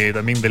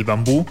también del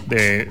bambú,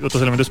 de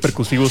otros elementos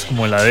percusivos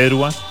como la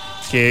derua,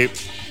 que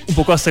un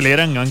poco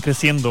aceleran y van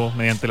creciendo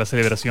mediante la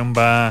celebración,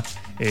 va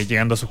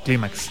llegando a su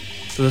clímax.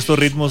 Entonces estos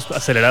ritmos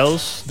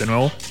acelerados, de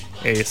nuevo,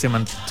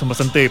 son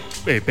bastante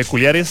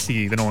peculiares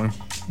y de nuevo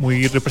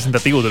muy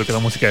representativos de lo que es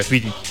la música de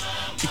Fiji.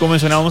 Y como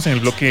mencionábamos en el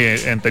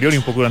bloque anterior y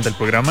un poco durante el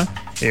programa,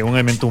 un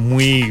elemento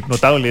muy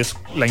notable es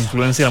la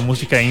influencia de la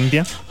música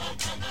india,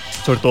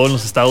 sobre todo en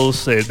los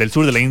estados del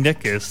sur de la India,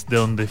 que es de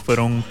donde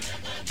fueron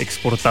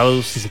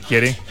exportados, si se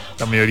quiere,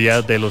 la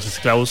mayoría de los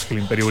esclavos que el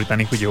Imperio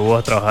Británico llevó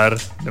a trabajar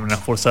de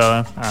manera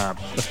forzada a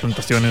las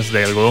plantaciones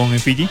de algodón en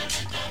Fiji.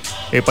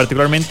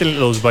 Particularmente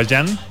los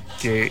bayan,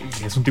 que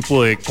es un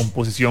tipo de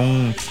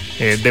composición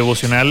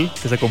devocional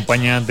que se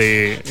acompaña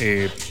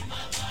de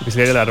lo que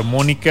sería la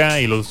armónica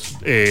y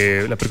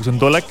la percusión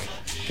dholak,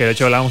 que de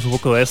hecho hablábamos un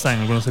poco de esa en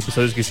algunos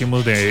episodios que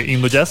hicimos de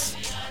Indo Jazz.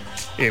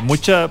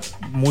 Mucha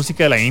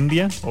música de la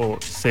India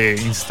se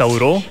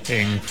instauró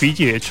en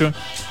Fiji. De hecho,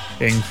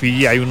 en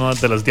Fiji hay una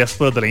de las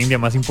diásporas de la India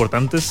más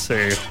importantes,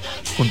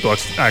 junto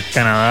a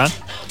Canadá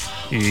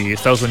y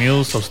Estados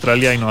Unidos,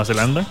 Australia y Nueva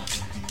Zelanda.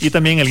 Y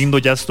también el Indo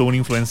Jazz tuvo una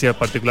influencia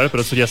particular,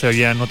 pero eso ya se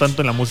veía no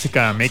tanto en la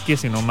música Meke,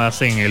 sino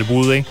más en el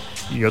bude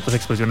y otras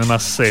expresiones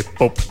más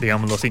pop,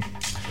 digámoslo así.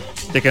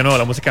 Ya que no,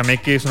 la música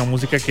Meke es una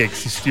música que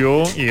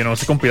existió y no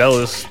ese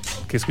compilado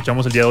que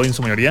escuchamos el día de hoy en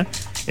su mayoría.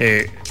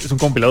 Es un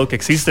compilado que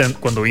existe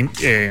cuando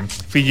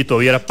Fiji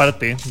todavía era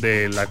parte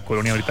de la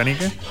colonia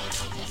británica,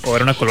 o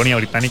era una colonia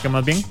británica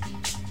más bien.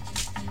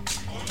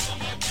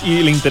 Y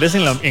el interés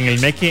en el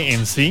Meke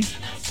en sí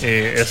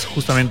es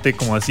justamente,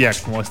 como decía,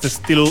 como este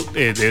estilo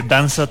de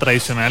danza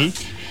tradicional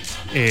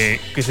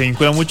que se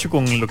vincula mucho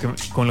con lo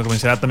que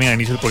mencionaba también al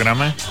inicio del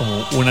programa,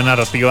 como una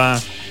narrativa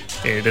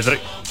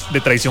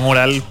de tradición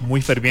oral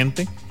muy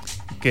ferviente,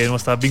 que no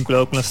está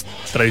vinculado con las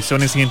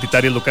tradiciones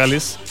identitarias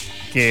locales,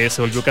 que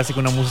se volvió casi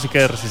como una música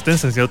de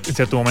resistencia en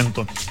cierto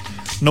momento.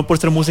 No por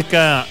ser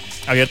música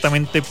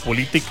abiertamente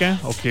política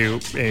o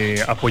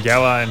que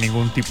apoyaba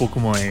ningún tipo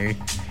como de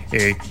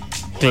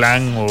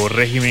clan o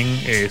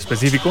régimen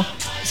específico,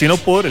 sino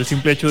por el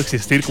simple hecho de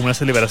existir como una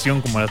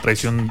celebración, como la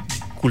tradición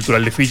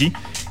cultural de Fiji,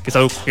 que es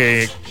algo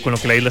con lo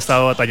que la isla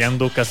estaba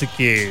batallando casi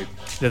que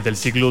desde el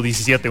siglo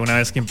XVII, una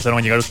vez que empezaron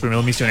a llegar los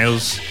primeros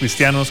misioneros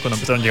cristianos, cuando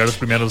empezaron a llegar los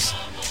primeros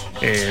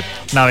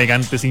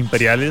navegantes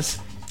imperiales,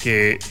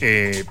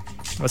 que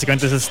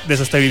básicamente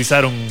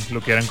desestabilizaron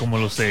lo que eran como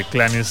los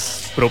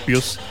clanes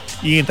propios,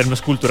 y en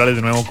términos culturales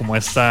de nuevo como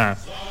esta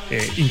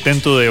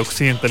intento de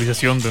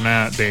occidentalización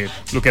de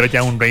lo que era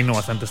ya un reino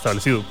bastante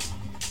establecido.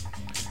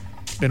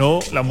 De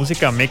nuevo, la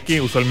música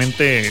Meke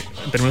usualmente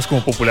en términos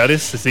como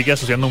populares se sigue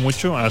asociando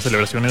mucho a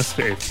celebraciones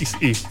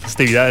y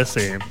festividades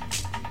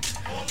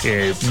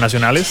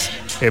nacionales.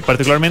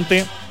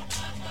 Particularmente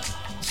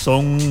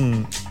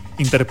son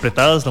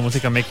interpretadas la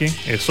música Meke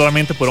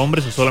solamente por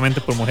hombres o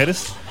solamente por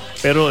mujeres,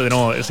 pero de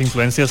nuevo esas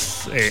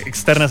influencias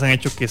externas han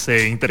hecho que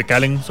se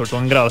intercalen, sobre todo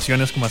en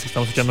grabaciones como las que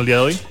estamos escuchando el día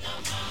de hoy.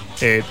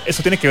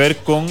 Eso tiene que ver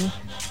con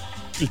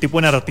el tipo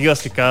de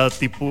narrativas que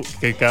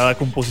cada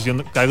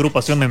composición, cada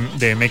agrupación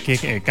de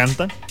Meke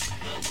canta,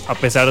 a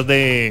pesar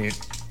de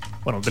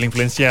la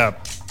influencia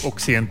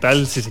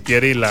occidental, si se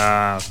quiere, y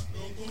la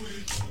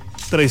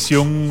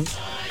tradición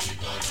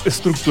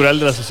estructural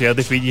de la sociedad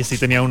de Fiji sí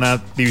tenía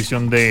una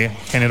división de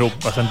género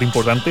bastante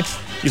importante,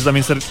 y eso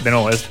también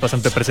es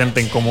bastante presente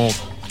en cómo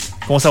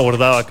se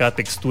abordaba cada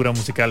textura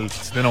musical.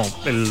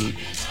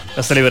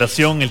 La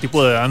celebración, el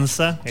tipo de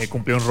danza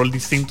cumplió un rol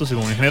distinto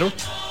según el género,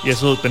 y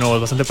eso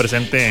es bastante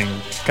presente en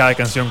cada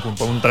canción, como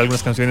podemos encontrar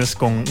algunas canciones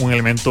con un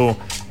elemento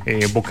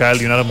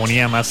vocal y una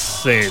armonía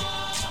más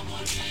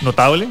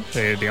notable,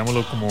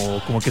 digámoslo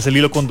como que es el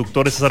hilo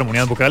conductor de esas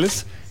armonías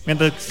vocales,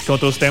 mientras que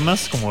otros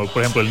temas, como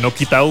por ejemplo el no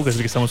kitau, que es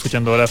el que estamos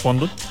escuchando ahora de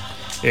fondo,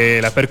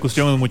 la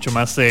percusión es mucho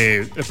más,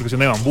 la percusión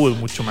de bambú es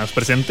mucho más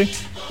presente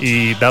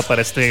y da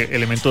para este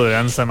elemento de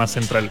danza más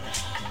central.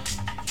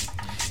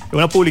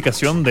 Una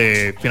publicación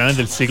de finales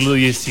del siglo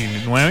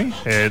XIX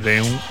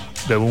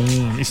de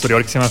un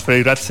historiador que se llama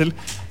Freddy Ratzel.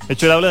 De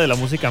hecho, él habla de la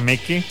música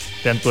Meke,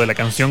 tanto de la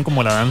canción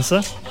como la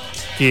danza,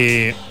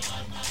 que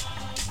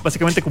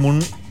básicamente como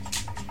un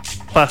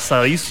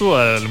pasadizo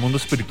al mundo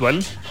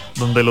espiritual,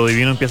 donde lo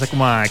divino empieza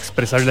como a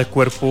expresarle al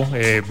cuerpo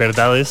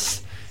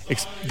verdades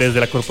desde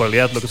la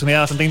corporalidad, lo que es una idea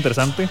bastante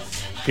interesante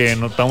que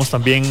notamos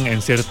también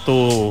en ciertas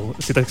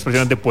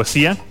expresiones de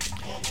poesía,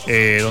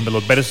 donde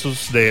los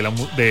versos de la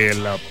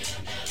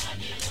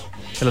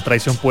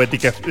tradición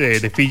poética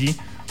de Fiji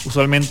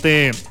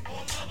usualmente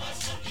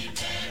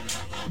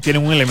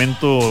tienen un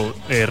elemento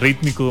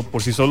rítmico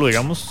por sí solo,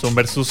 digamos. Son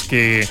versos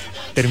que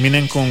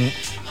terminan con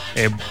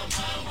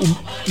un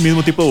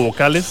mismo tipo de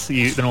vocales,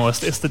 y de nuevo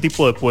este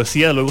tipo de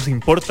poesía luego se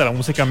importa a la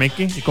música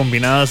Meke y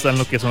combinadas dan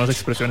lo que son las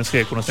expresiones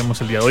que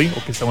conocemos el día de hoy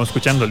o que estamos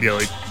escuchando el día de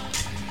hoy.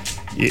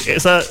 Y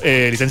esa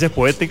licencia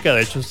poética,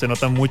 de hecho, se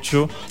nota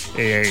mucho.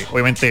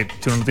 Obviamente,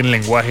 si uno no tiene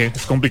lenguaje,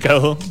 es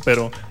complicado,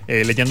 pero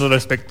leyendo al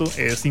respecto,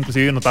 es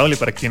inclusive notable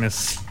para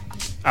quienes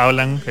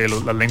hablan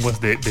las lenguas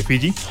de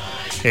Fiji,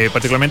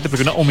 particularmente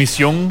porque una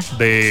omisión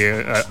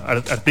de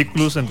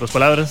artículos entre las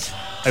palabras,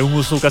 hay un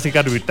uso casi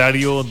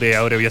arbitrario de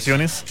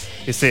abreviaciones.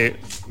 Es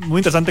muy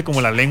interesante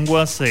cómo la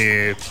lengua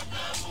se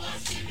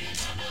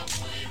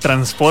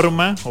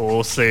transforma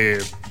o se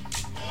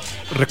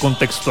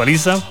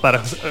recontextualiza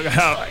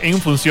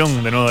en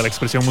función de la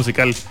expresión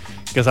musical,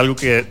 que es algo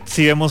que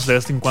sí vemos de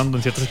vez en cuando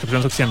en ciertas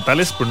expresiones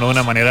occidentales, pero no de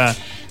una manera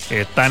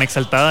tan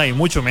exaltada, y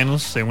mucho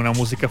menos en una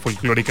música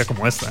folclórica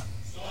como esta.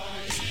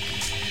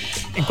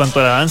 En cuanto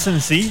a la danza en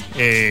sí,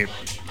 es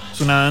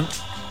una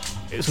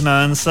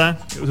danza,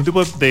 es un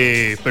tipo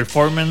de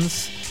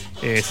performance,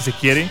 si se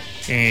quiere,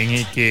 en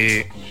el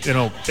que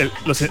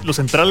lo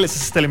central es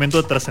este elemento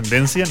de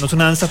trascendencia. No es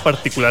una danza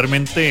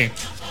particularmente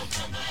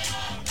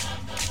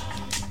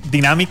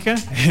dinámica,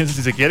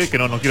 si se quiere, que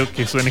no quiero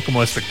que suene como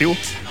despectivo,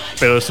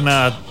 pero es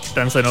una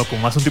danza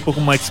como más un tipo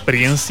como de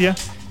experiencia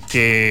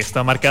que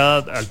está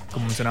marcada,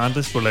 como mencionaba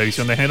antes, por la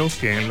división de género,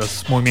 que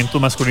los movimientos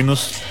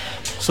masculinos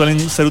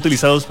suelen ser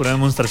utilizados por una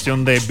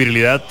demostración de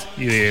virilidad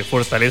y de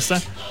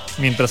fortaleza,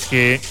 mientras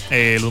que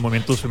los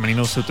movimientos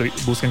femeninos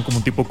buscan como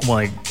un tipo como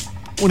de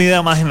una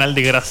idea más general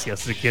de gracia,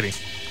 si se quiere.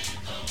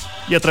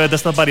 Y a través de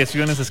estas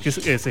variaciones es que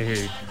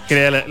se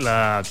crea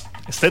la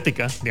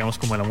estética, digamos,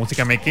 como la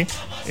música Meke,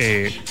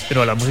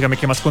 pero la música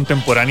Meke más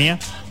contemporánea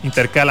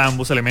intercala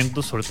ambos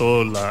elementos, sobre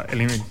todo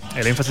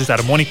el énfasis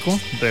armónico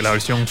de la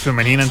versión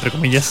femenina, entre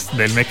comillas,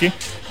 del Meke,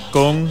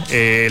 con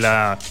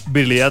la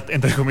virilidad,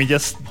 entre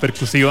comillas,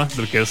 percusiva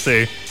de lo que es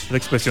las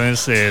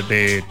expresiones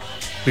de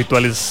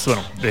rituales,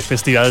 bueno, de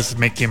festividades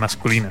Meke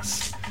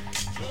masculinas.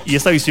 Y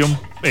esta visión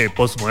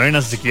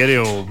postmoderna, si se quiere,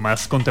 o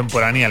más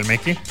contemporánea al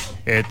Meke,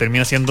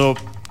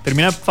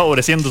 termina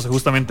favoreciéndose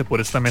justamente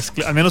por esta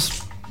mezcla, al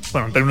menos,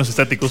 bueno, en términos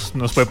estéticos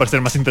nos puede parecer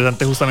más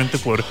interesante justamente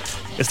por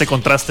este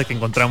contraste que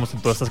encontramos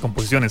en todas estas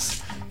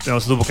composiciones.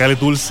 Tenemos los vocales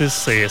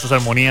dulces, esas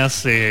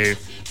armonías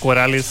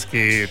corales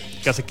que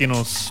casi que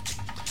nos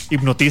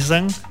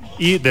hipnotizan,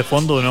 y de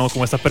fondo de nuevo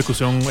con esta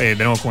percusión, de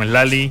nuevo con el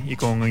lali y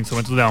con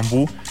instrumentos de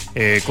bambú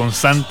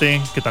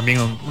constante, que también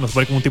nos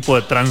pone como un tipo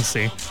de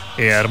trance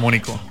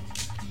armónico.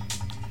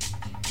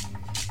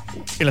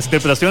 En las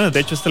interpretaciones, de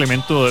hecho, este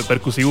elemento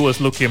percusivo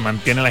es lo que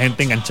mantiene a la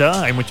gente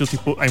enganchada. Hay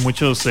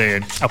muchos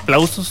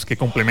aplausos que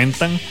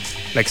complementan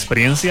la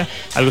experiencia.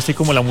 Algo así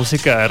como la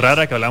música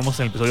rara que hablábamos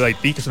en el episodio de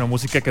Haití, que es una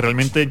música que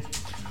realmente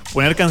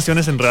poner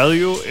canciones en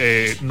radio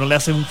no le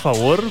hace un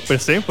favor per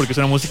se, porque es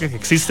una música que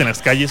existe en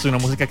las calles, es una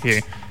música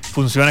que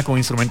funciona con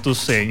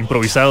instrumentos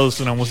improvisados,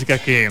 una música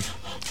que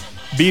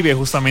vive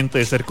justamente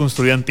de ser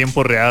construida en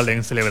tiempo real,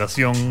 en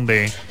celebración,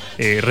 de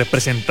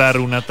representar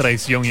una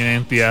tradición y una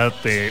identidad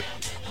que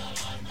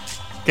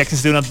ha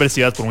existido en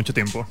adversidad por mucho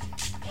tiempo.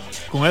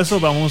 Con eso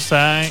vamos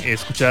a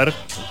escuchar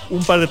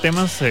un par de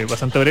temas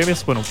bastante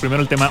breves. Bueno,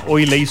 primero el tema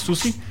Hoy Leí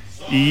Susi,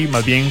 y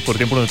más bien por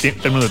términos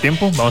de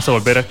tiempo vamos a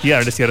volver aquí a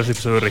darle cierre a este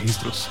episodio de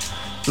registros.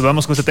 Entonces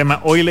vamos con este tema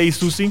Hoy Leí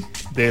Susi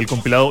del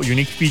compilado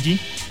Unique Fiji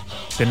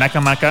de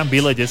Nakamaka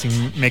Villages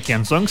in Meke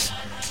and Songs,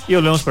 y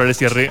volvemos para darle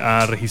cierre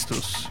a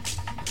registros.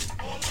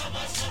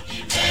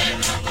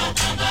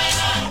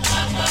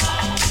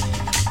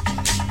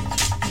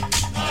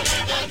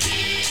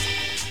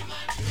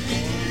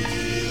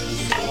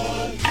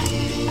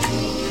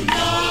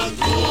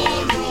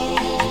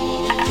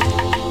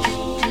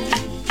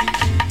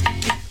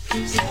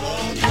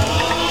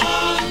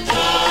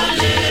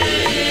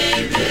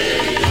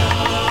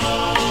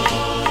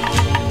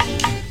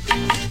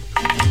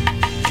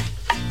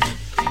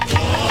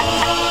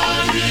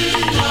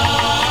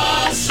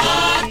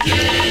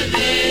 Yeah.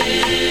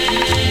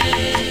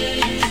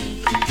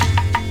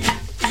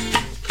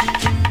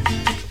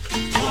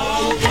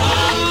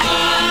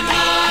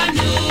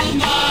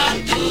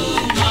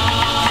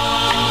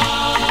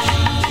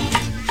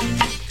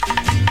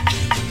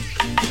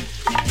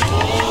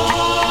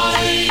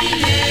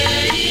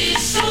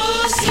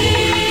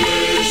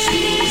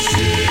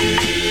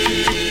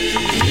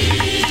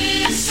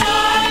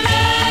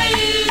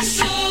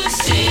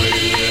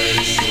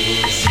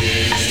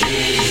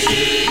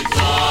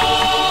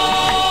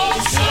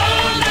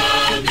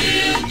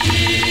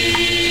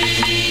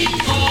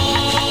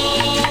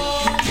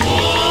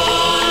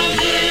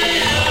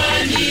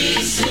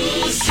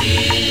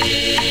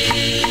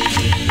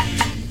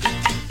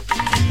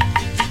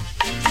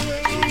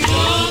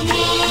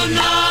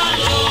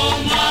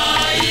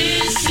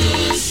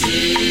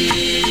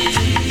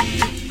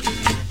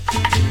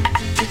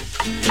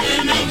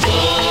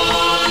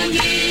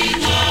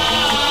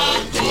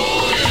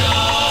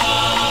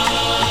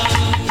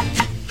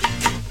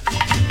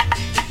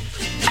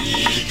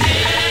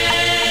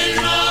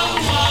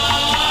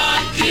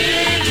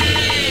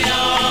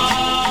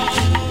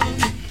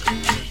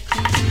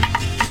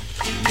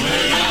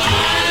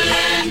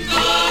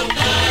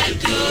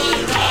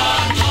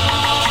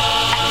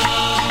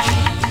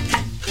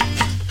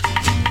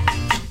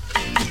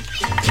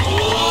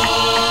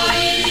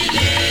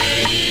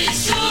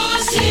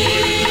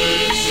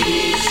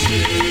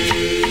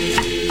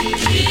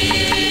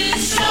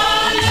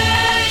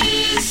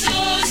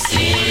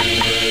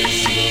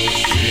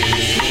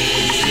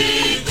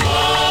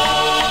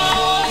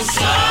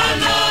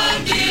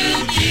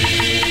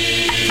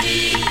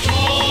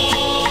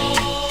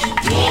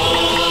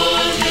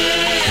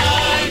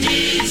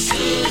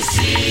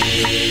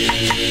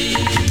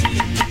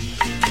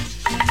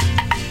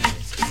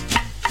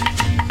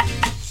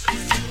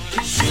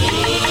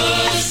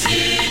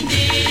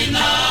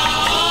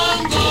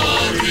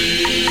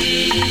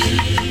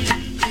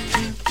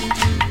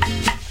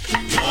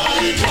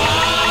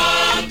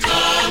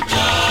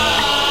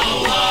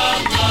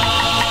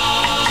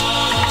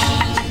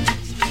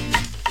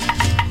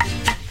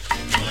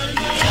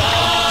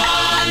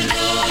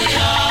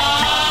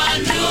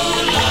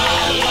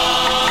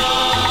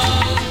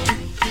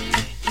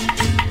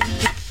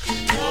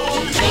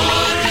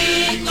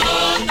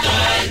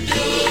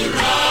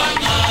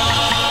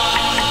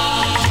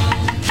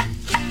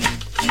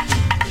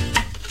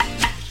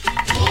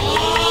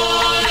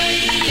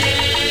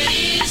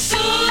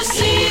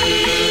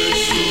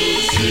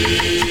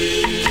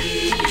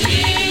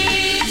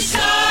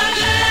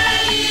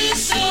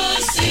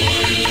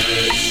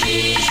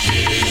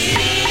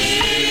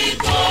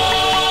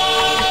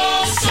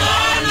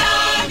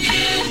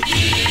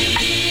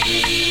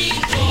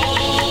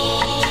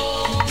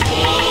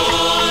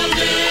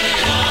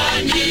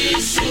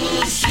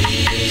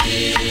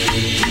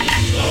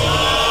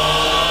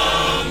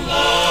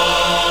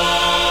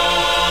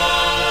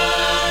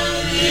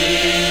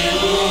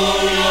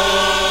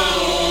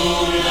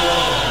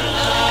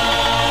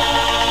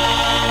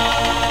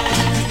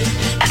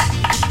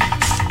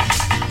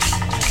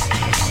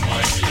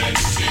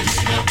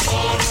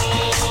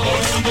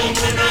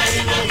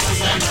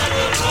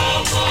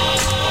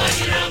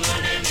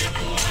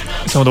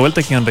 Estamos de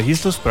vuelta aquí en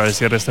Registros para el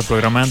cierre de este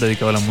programa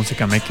dedicado a la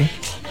música Meke.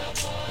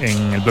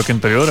 En el bloque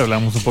anterior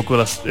hablamos un poco de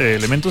los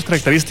elementos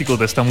característicos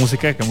de esta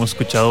música que hemos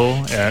escuchado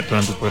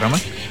durante el programa.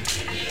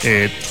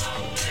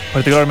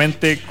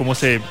 Particularmente cómo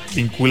se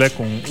vincula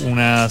con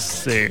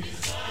unas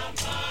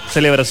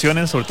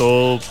celebraciones, sobre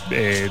todo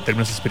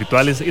términos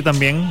espirituales, y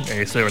también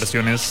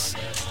celebraciones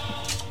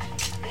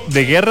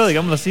de guerra,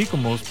 digámoslo así,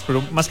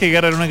 pero más que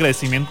guerra era un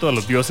agradecimiento a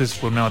los dioses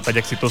por una batalla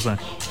exitosa.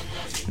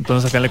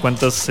 Entonces, a final de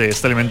cuentas,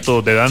 este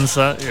elemento de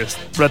danza es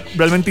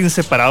realmente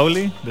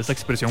inseparable de esta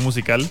expresión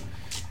musical,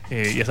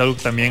 y es algo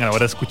que también a la hora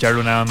de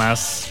escucharlo nada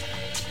más,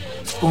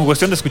 como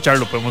cuestión de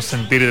escucharlo, podemos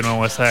sentir de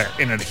nuevo esa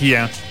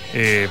energía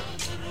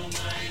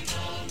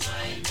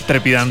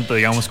trepidante,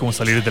 digamos, como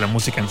salir de la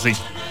música en sí.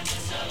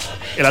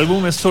 El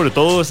álbum es sobre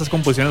todo estas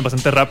composiciones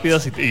bastante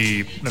rápidas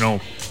y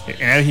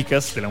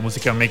enérgicas de la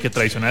música Meke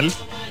tradicional.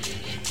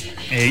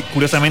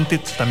 Curiosamente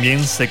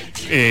también se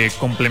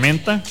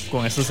complementa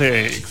con estas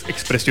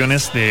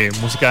expresiones de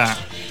música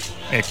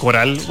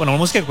coral, bueno, no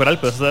música coral,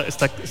 pero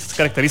estas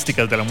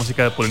características de la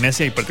música de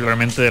Polinesia y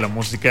particularmente de la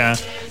música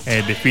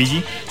de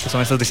Fiji, que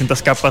son estas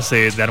distintas capas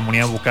de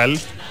armonía vocal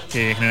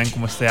que generan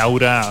como este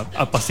aura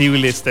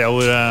apacible, este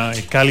aura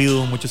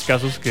cálido en muchos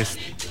casos, que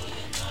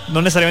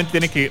no necesariamente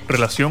tiene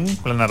relación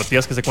con las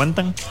narrativas que se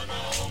cuentan,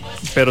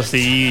 pero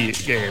sí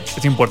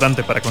es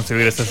importante para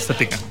concebir esta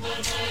estética.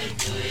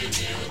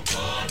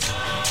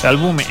 El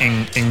álbum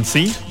en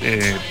sí,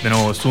 de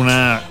nuevo, es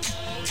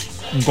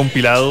un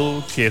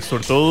compilado que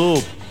sobre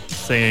todo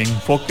se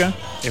enfoca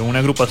en una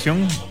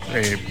agrupación,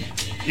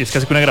 y es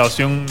casi que una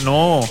grabación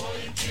no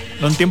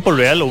en tiempo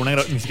real o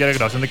ni siquiera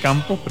grabación de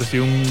campo, pero sí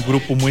un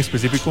grupo muy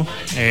específico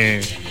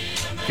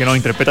que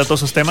interpreta todos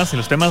esos temas. Y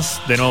los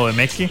temas de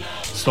Meke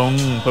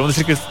podemos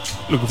decir que es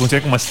lo que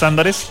funciona como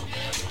estándares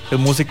de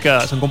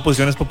música, son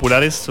composiciones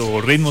populares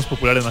o ritmos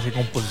populares más que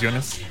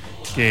composiciones,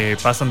 que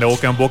pasan de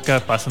boca en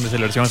boca, pasan de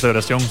celebración a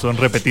celebración, son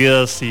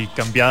repetidas y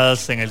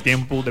cambiadas en el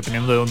tiempo,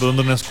 dependiendo de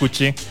dónde uno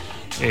escuche,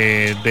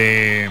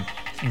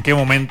 en qué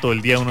momento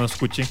del día uno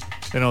escuche.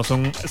 Pero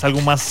es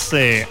algo más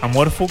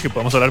amorfo que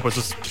podemos hablar, por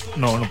eso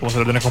no podemos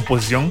hablar de una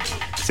composición,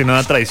 sino de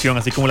una tradición,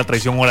 así como la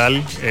tradición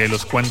oral,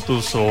 los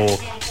cuentos o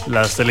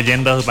las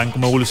leyendas van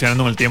como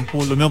evolucionando en el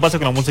tiempo. Lo mismo pasa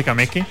con la música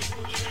Meke,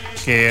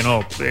 que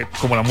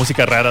como la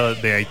música rara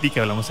de Haití,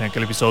 que hablamos en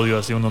aquel episodio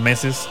hace unos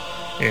meses,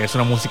 es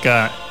una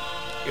música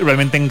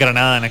realmente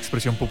engranada en la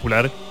expresión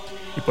popular,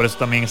 y por eso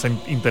también es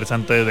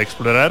interesante de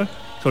explorar,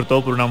 sobre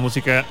todo por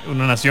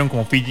una nación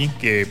como Fiji,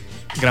 que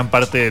gran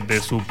parte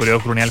de su periodo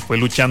colonial fue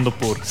luchando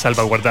por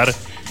salvaguardar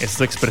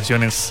estas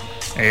expresiones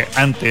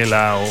ante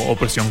la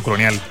opresión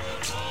colonial.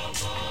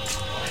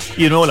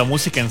 Y de nuevo, la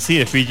música en sí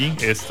de Fiji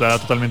está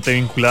totalmente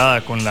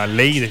vinculada con la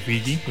ley de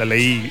Fiji, la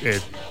ley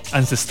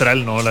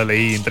ancestral, no la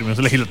ley en términos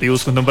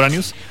legislativos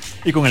contemporáneos,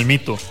 y con el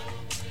mito.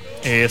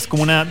 Es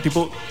como una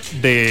tipo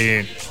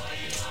de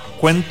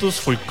cuentos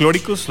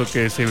folclóricos, lo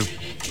que se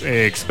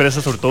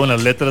expresa sobre todo en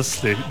las letras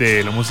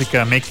de la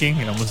música Meke,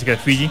 en la música de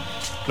Fiji,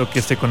 lo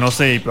que se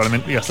conoce, y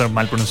probablemente iba a estar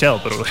mal pronunciado,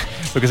 pero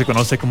lo que se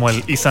conoce como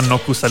el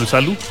Isanoku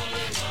Salusalu,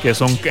 que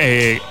son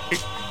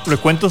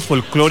recuentos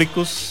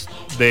folclóricos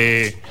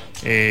de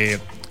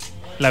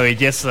la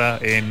belleza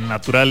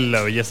natural,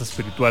 la belleza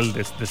espiritual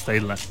de esta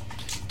isla.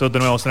 Entonces, de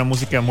nuevo, es una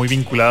música muy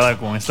vinculada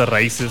con estas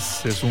raíces,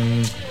 es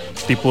un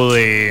tipo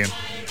de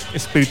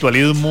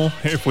espiritualismo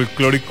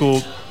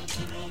folclórico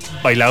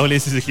bailable,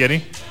 si se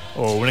quiere,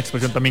 o una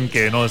expresión también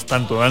que no es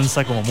tanto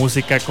danza como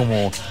música,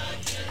 como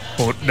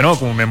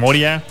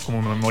memoria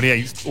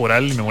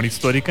oral y memoria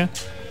histórica,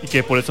 y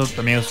que por eso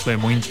también es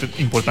muy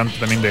importante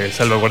también de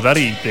salvaguardar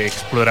y de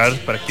explorar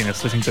para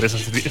quienes les interesa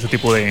ese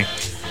tipo de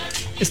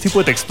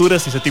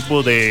texturas y ese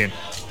tipo de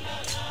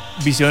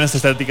visiones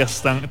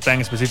estéticas tan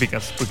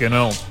específicas, porque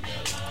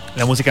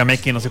la música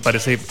Meke no se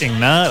parece en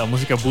nada a la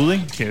música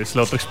Bude, que es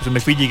la otra expresión de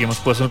Fiji que hemos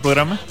puesto en el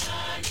programa,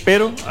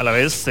 pero a la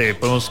vez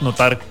podemos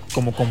notar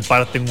cómo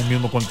comparten un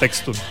mismo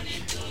contexto.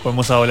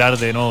 Podemos hablar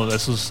de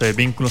esos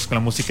vínculos con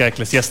la música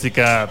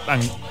eclesiástica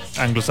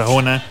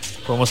anglosajona,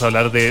 podemos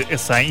hablar de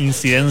esa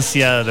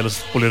incidencia de los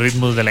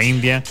polirritmos de la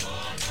India,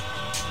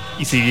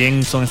 y si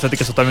bien son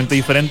estéticas totalmente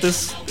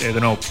diferentes,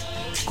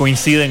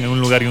 coinciden en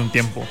un lugar y un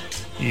tiempo,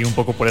 y un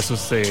poco por eso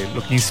es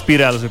lo que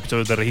inspira a los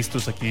episodios de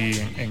Registros aquí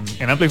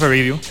en Amplify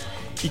Radio.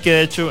 Y que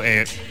de hecho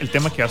el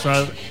tema que va a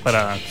sonar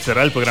para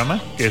cerrar el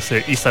programa, que es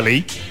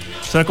Isalei,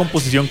 es una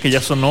composición que ya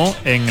sonó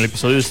en el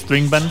episodio de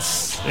String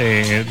Bands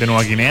de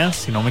Nueva Guinea,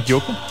 si no me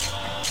equivoco,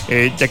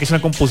 ya que es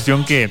una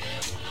composición que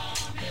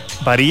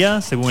varía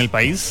según el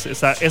país.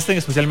 Este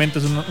especialmente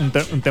es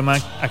un tema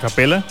a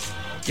capela,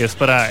 que es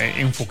para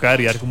enfocar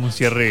y dar como un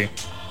cierre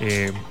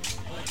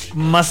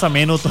más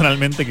ameno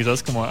tonalmente,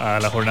 quizás, como a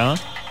la jornada.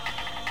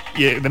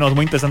 Y de nuevo, es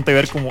muy interesante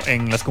ver como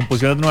en las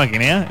composiciones de Nueva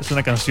Guinea es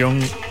una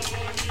canción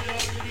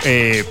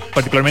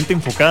particularmente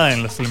enfocada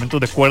en los elementos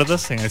de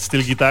cuerdas, en el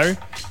steel guitar,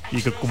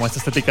 y como esta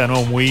estética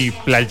muy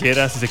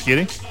playera, si se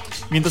quiere,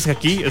 mientras que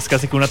aquí es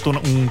casi que una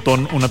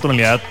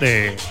tonalidad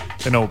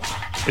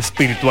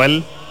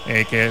espiritual,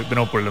 que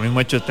bueno, por lo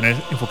mismo hecho de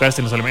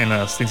enfocarse en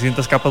las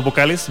distintas capas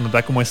vocales, nos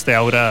da como este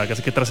aura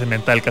casi que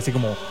trascendental, casi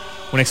como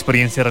una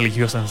experiencia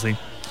religiosa en sí.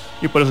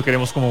 Y por eso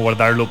queremos como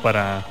guardarlo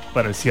para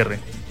el cierre.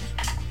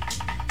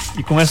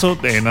 Y con eso,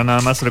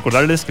 nada más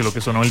recordarles que lo que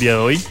sonó el día de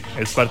hoy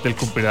es parte del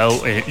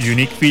compilado Meke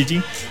de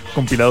Fiji,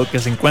 compilado que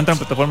se encuentra en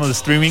plataformas de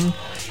streaming,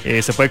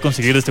 se puede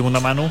conseguir de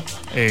segunda mano,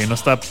 no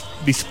está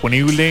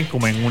disponible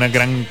como en una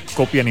gran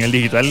copia a nivel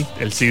digital.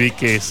 El CD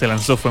que se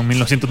lanzó fue en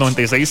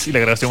 1996 y la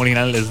grabación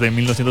original es de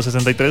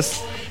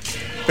 1963,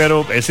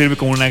 pero sirve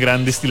como una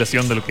gran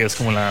destilación de lo que es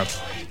como la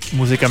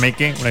música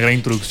Meke, una gran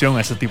introducción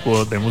a este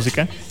tipo de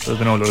música. Entonces,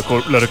 de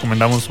nuevo, lo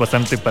recomendamos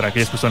bastante para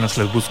aquellas personas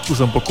que les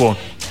gusta un poco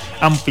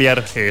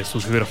ampliar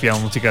sus geografías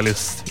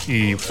musicales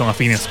y son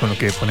afines con lo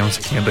que ponemos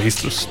aquí en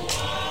Registros.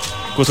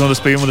 Pues nos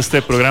despedimos de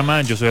este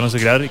programa. Yo soy Alonso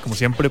Aguilar y como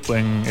siempre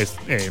pueden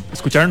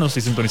escucharnos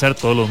y sintonizar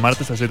todos los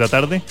martes a las 6 de la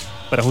tarde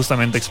para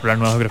justamente explorar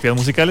nuevas geografías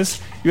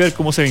musicales y ver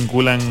cómo se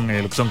vinculan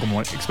lo que son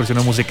como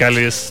expresiones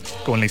musicales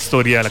con la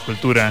historia, la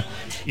cultura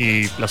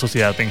y la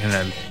sociedad en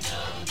general.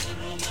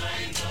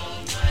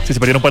 Si se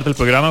perdieron parte del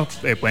programa,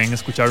 pueden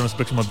escucharlo en los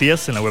próximos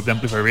días en la web de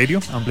Amplify Radio,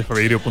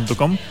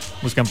 amplifyradio.com.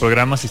 Buscan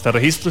programas y está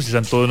registros y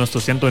están todos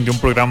nuestros 121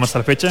 programas hasta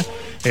la fecha.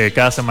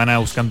 Cada semana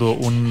buscando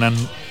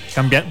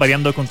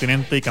variando de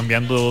continente y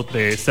cambiando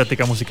de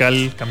estética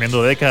musical,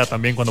 cambiando de década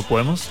también cuando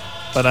podemos,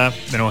 para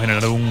de nuevo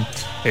generar un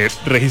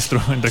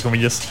registro, entre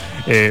comillas,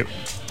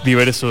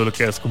 diverso de lo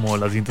que es como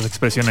las distintas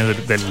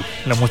expresiones de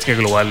la música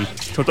global,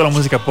 sobre todo la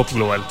música pop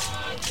global.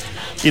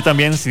 Y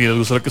también, si les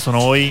gustó lo que sonó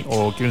hoy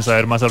o quieren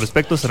saber más al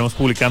respecto, estaremos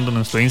publicando en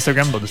nuestro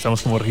Instagram, donde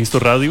estamos como Registro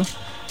Radio.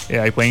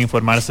 Ahí pueden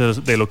informarse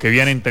de lo que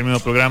viene en términos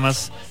de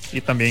programas y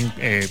también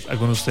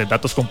algunos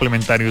datos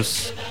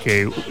complementarios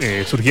que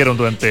surgieron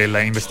durante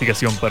la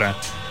investigación para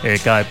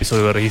cada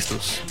episodio de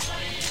Registros.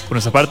 Por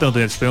nuestra parte, nos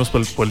despedimos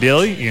por el día de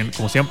hoy y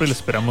como siempre, les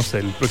esperamos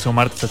el próximo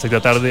martes a las 6 de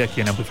la tarde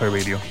aquí en Amplify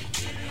Radio.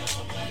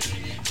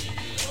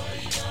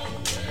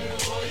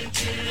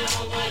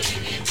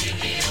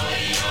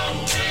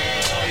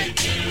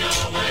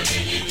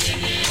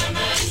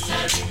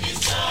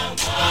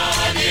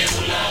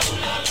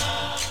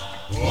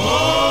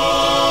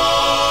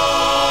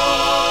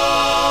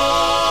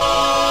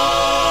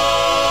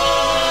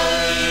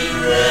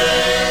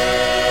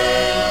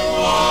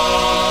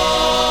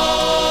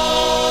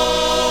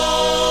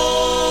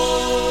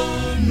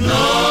 No,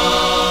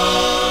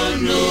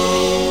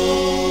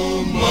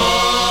 no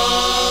more.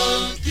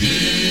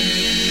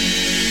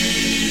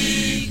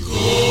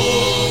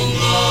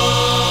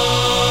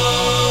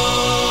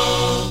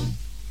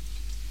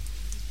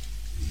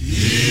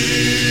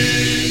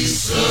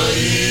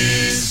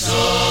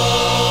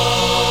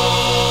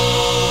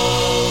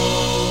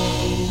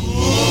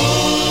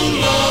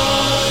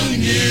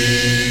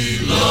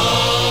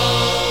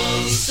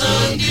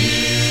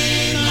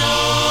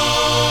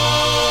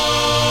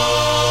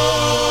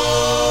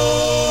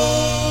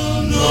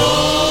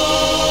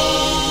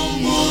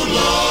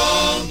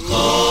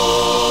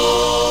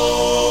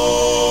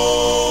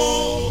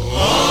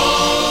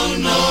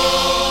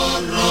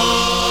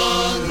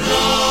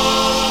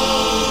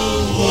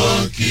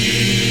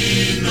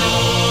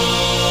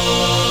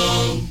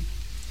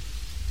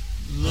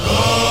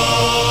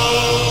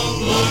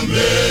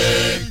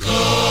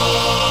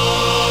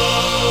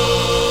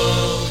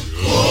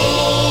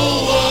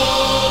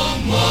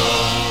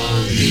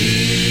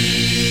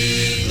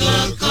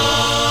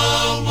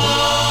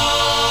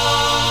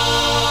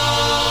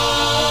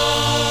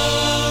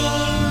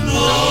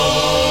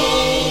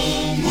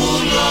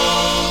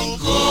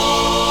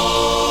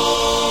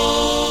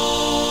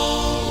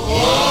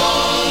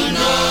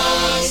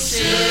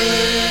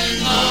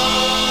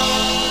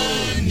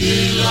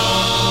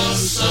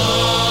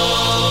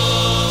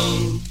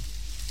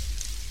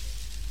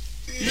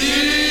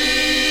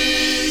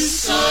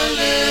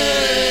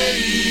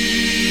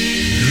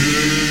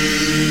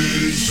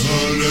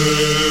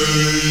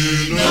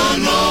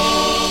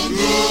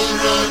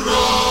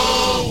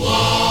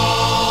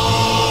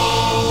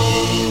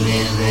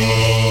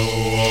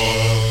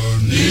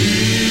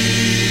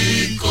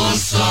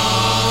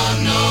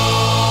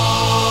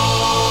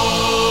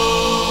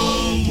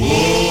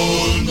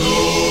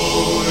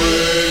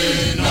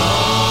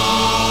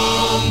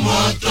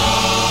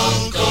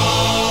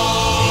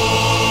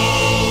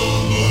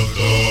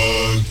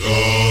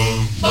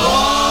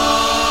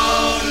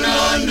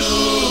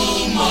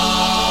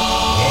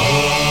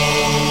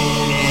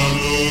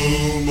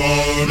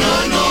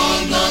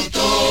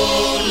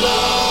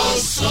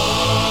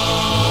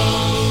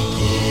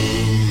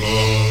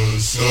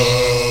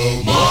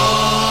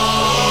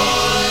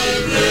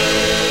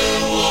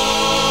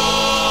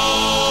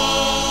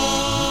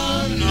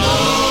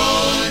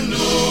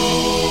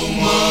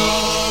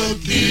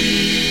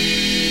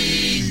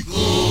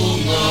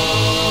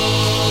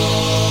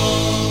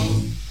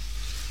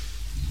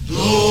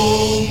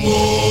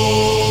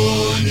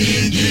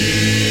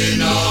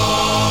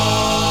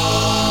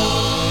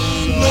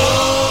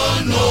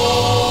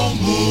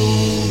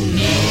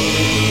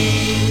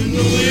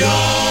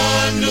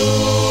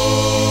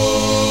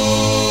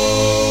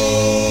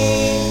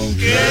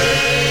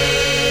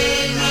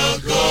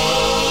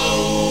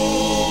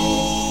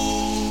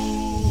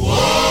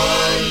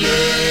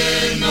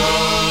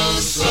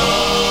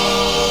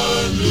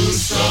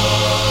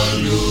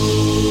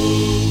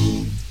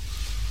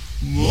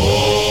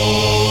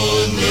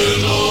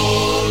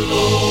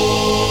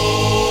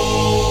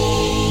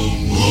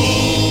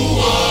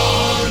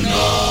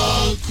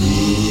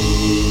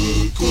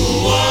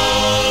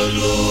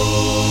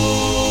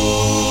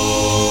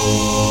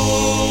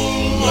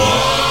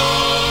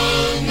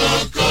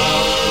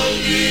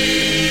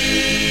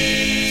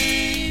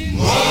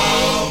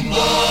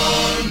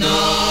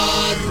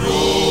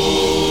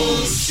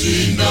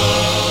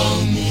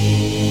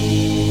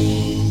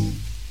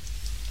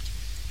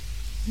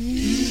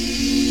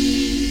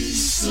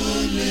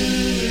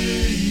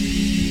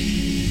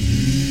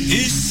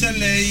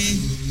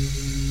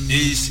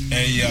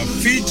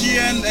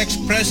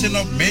 combination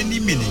of many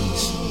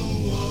meanings.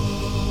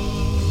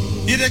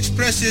 It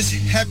expresses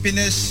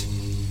happiness,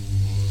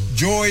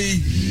 joy,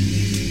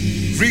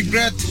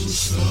 regret,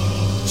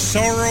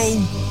 sorrow,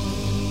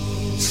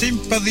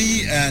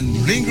 sympathy,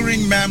 and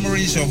lingering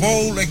memories of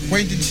old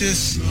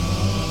acquaintances,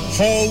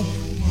 hope,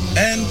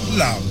 and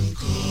love.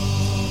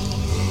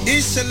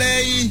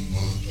 Isolé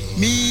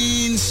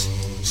means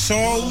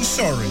so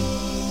sorry.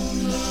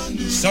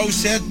 So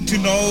sad to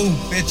know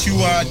that you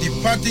are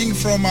departing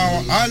from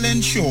our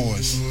island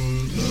shores.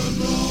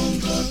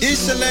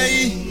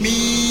 Isolé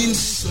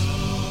means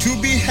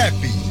to be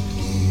happy,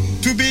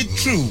 to be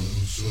true.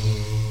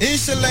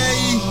 Isolé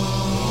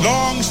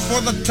longs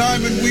for the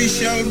time when we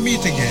shall meet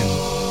again.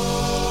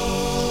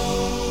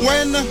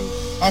 When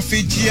a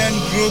Fijian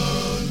group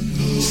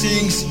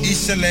sings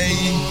Isolé,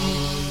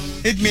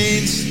 it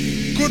means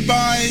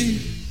goodbye,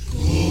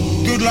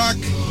 good luck,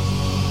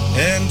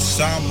 and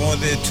some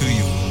other to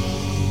you.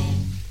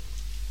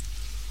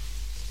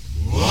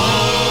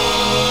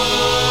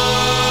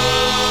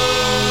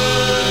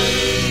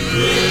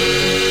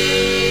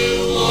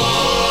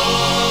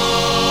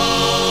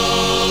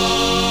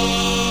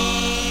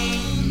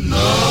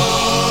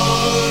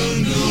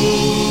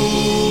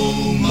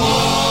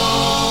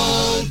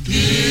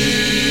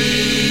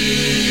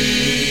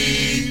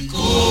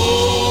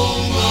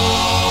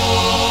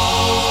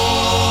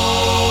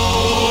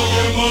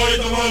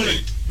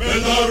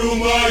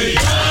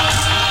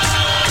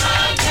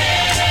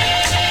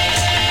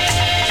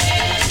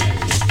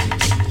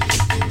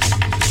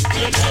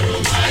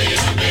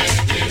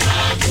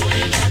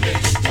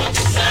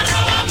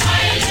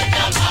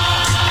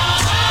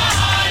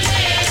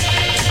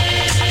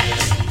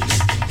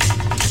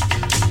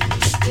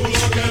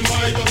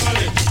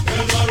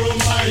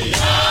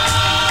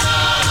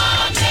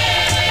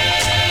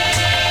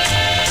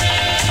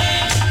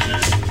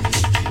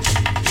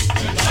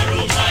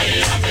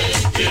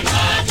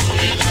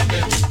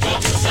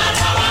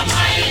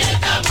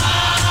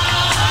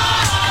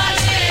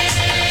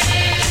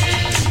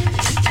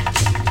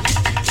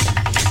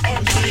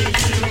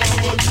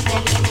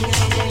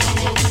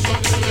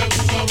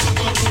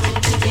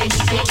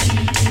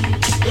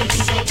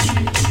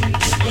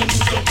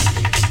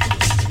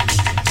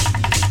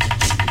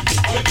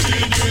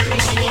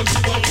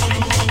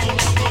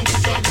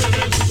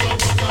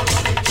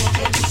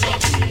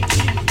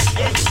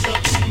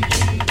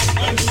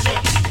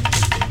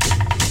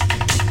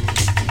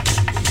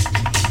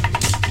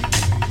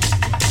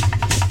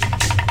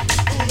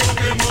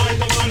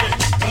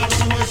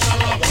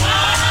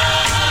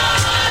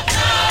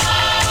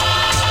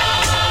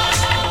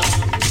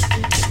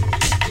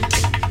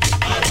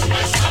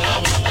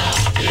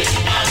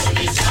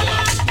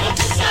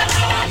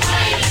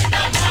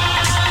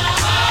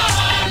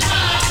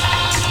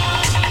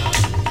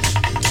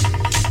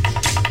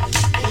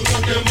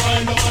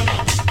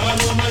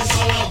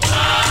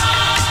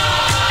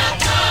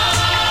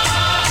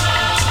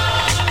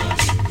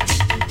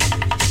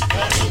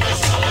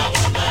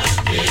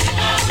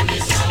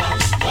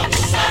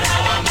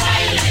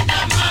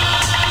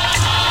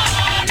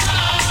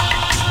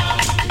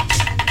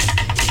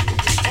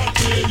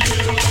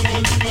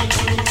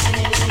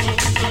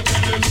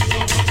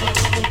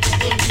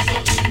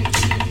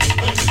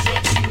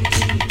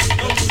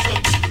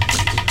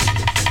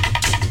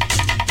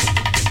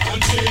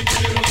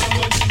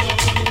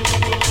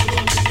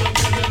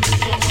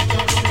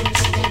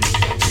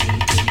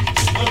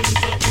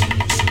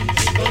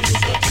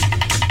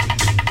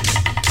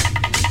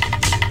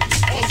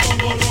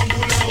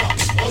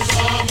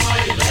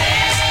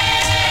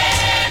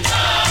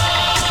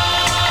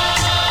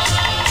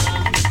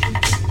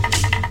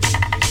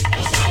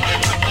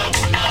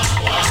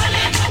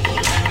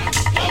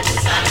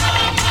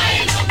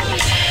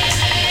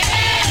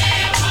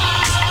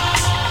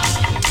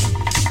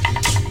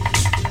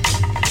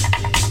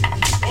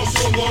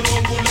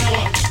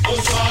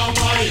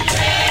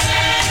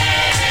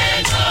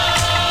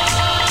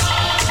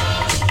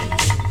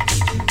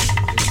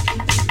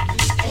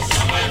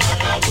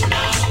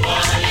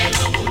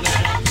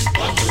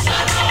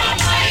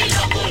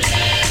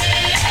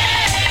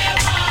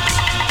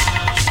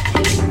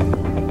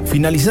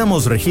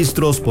 Finalizamos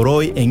registros por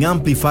hoy en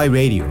Amplify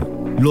Radio.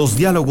 Los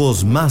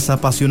diálogos más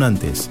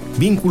apasionantes,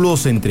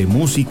 vínculos entre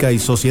música y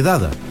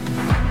sociedad.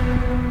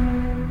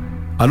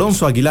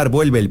 Alonso Aguilar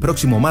vuelve el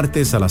próximo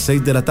martes a las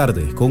 6 de la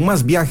tarde con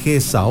más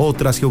viajes a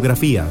otras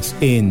geografías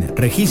en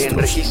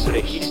Registros.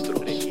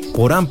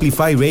 Por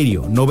Amplify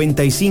Radio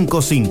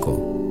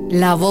 95.5.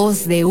 La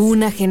voz de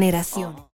una generación.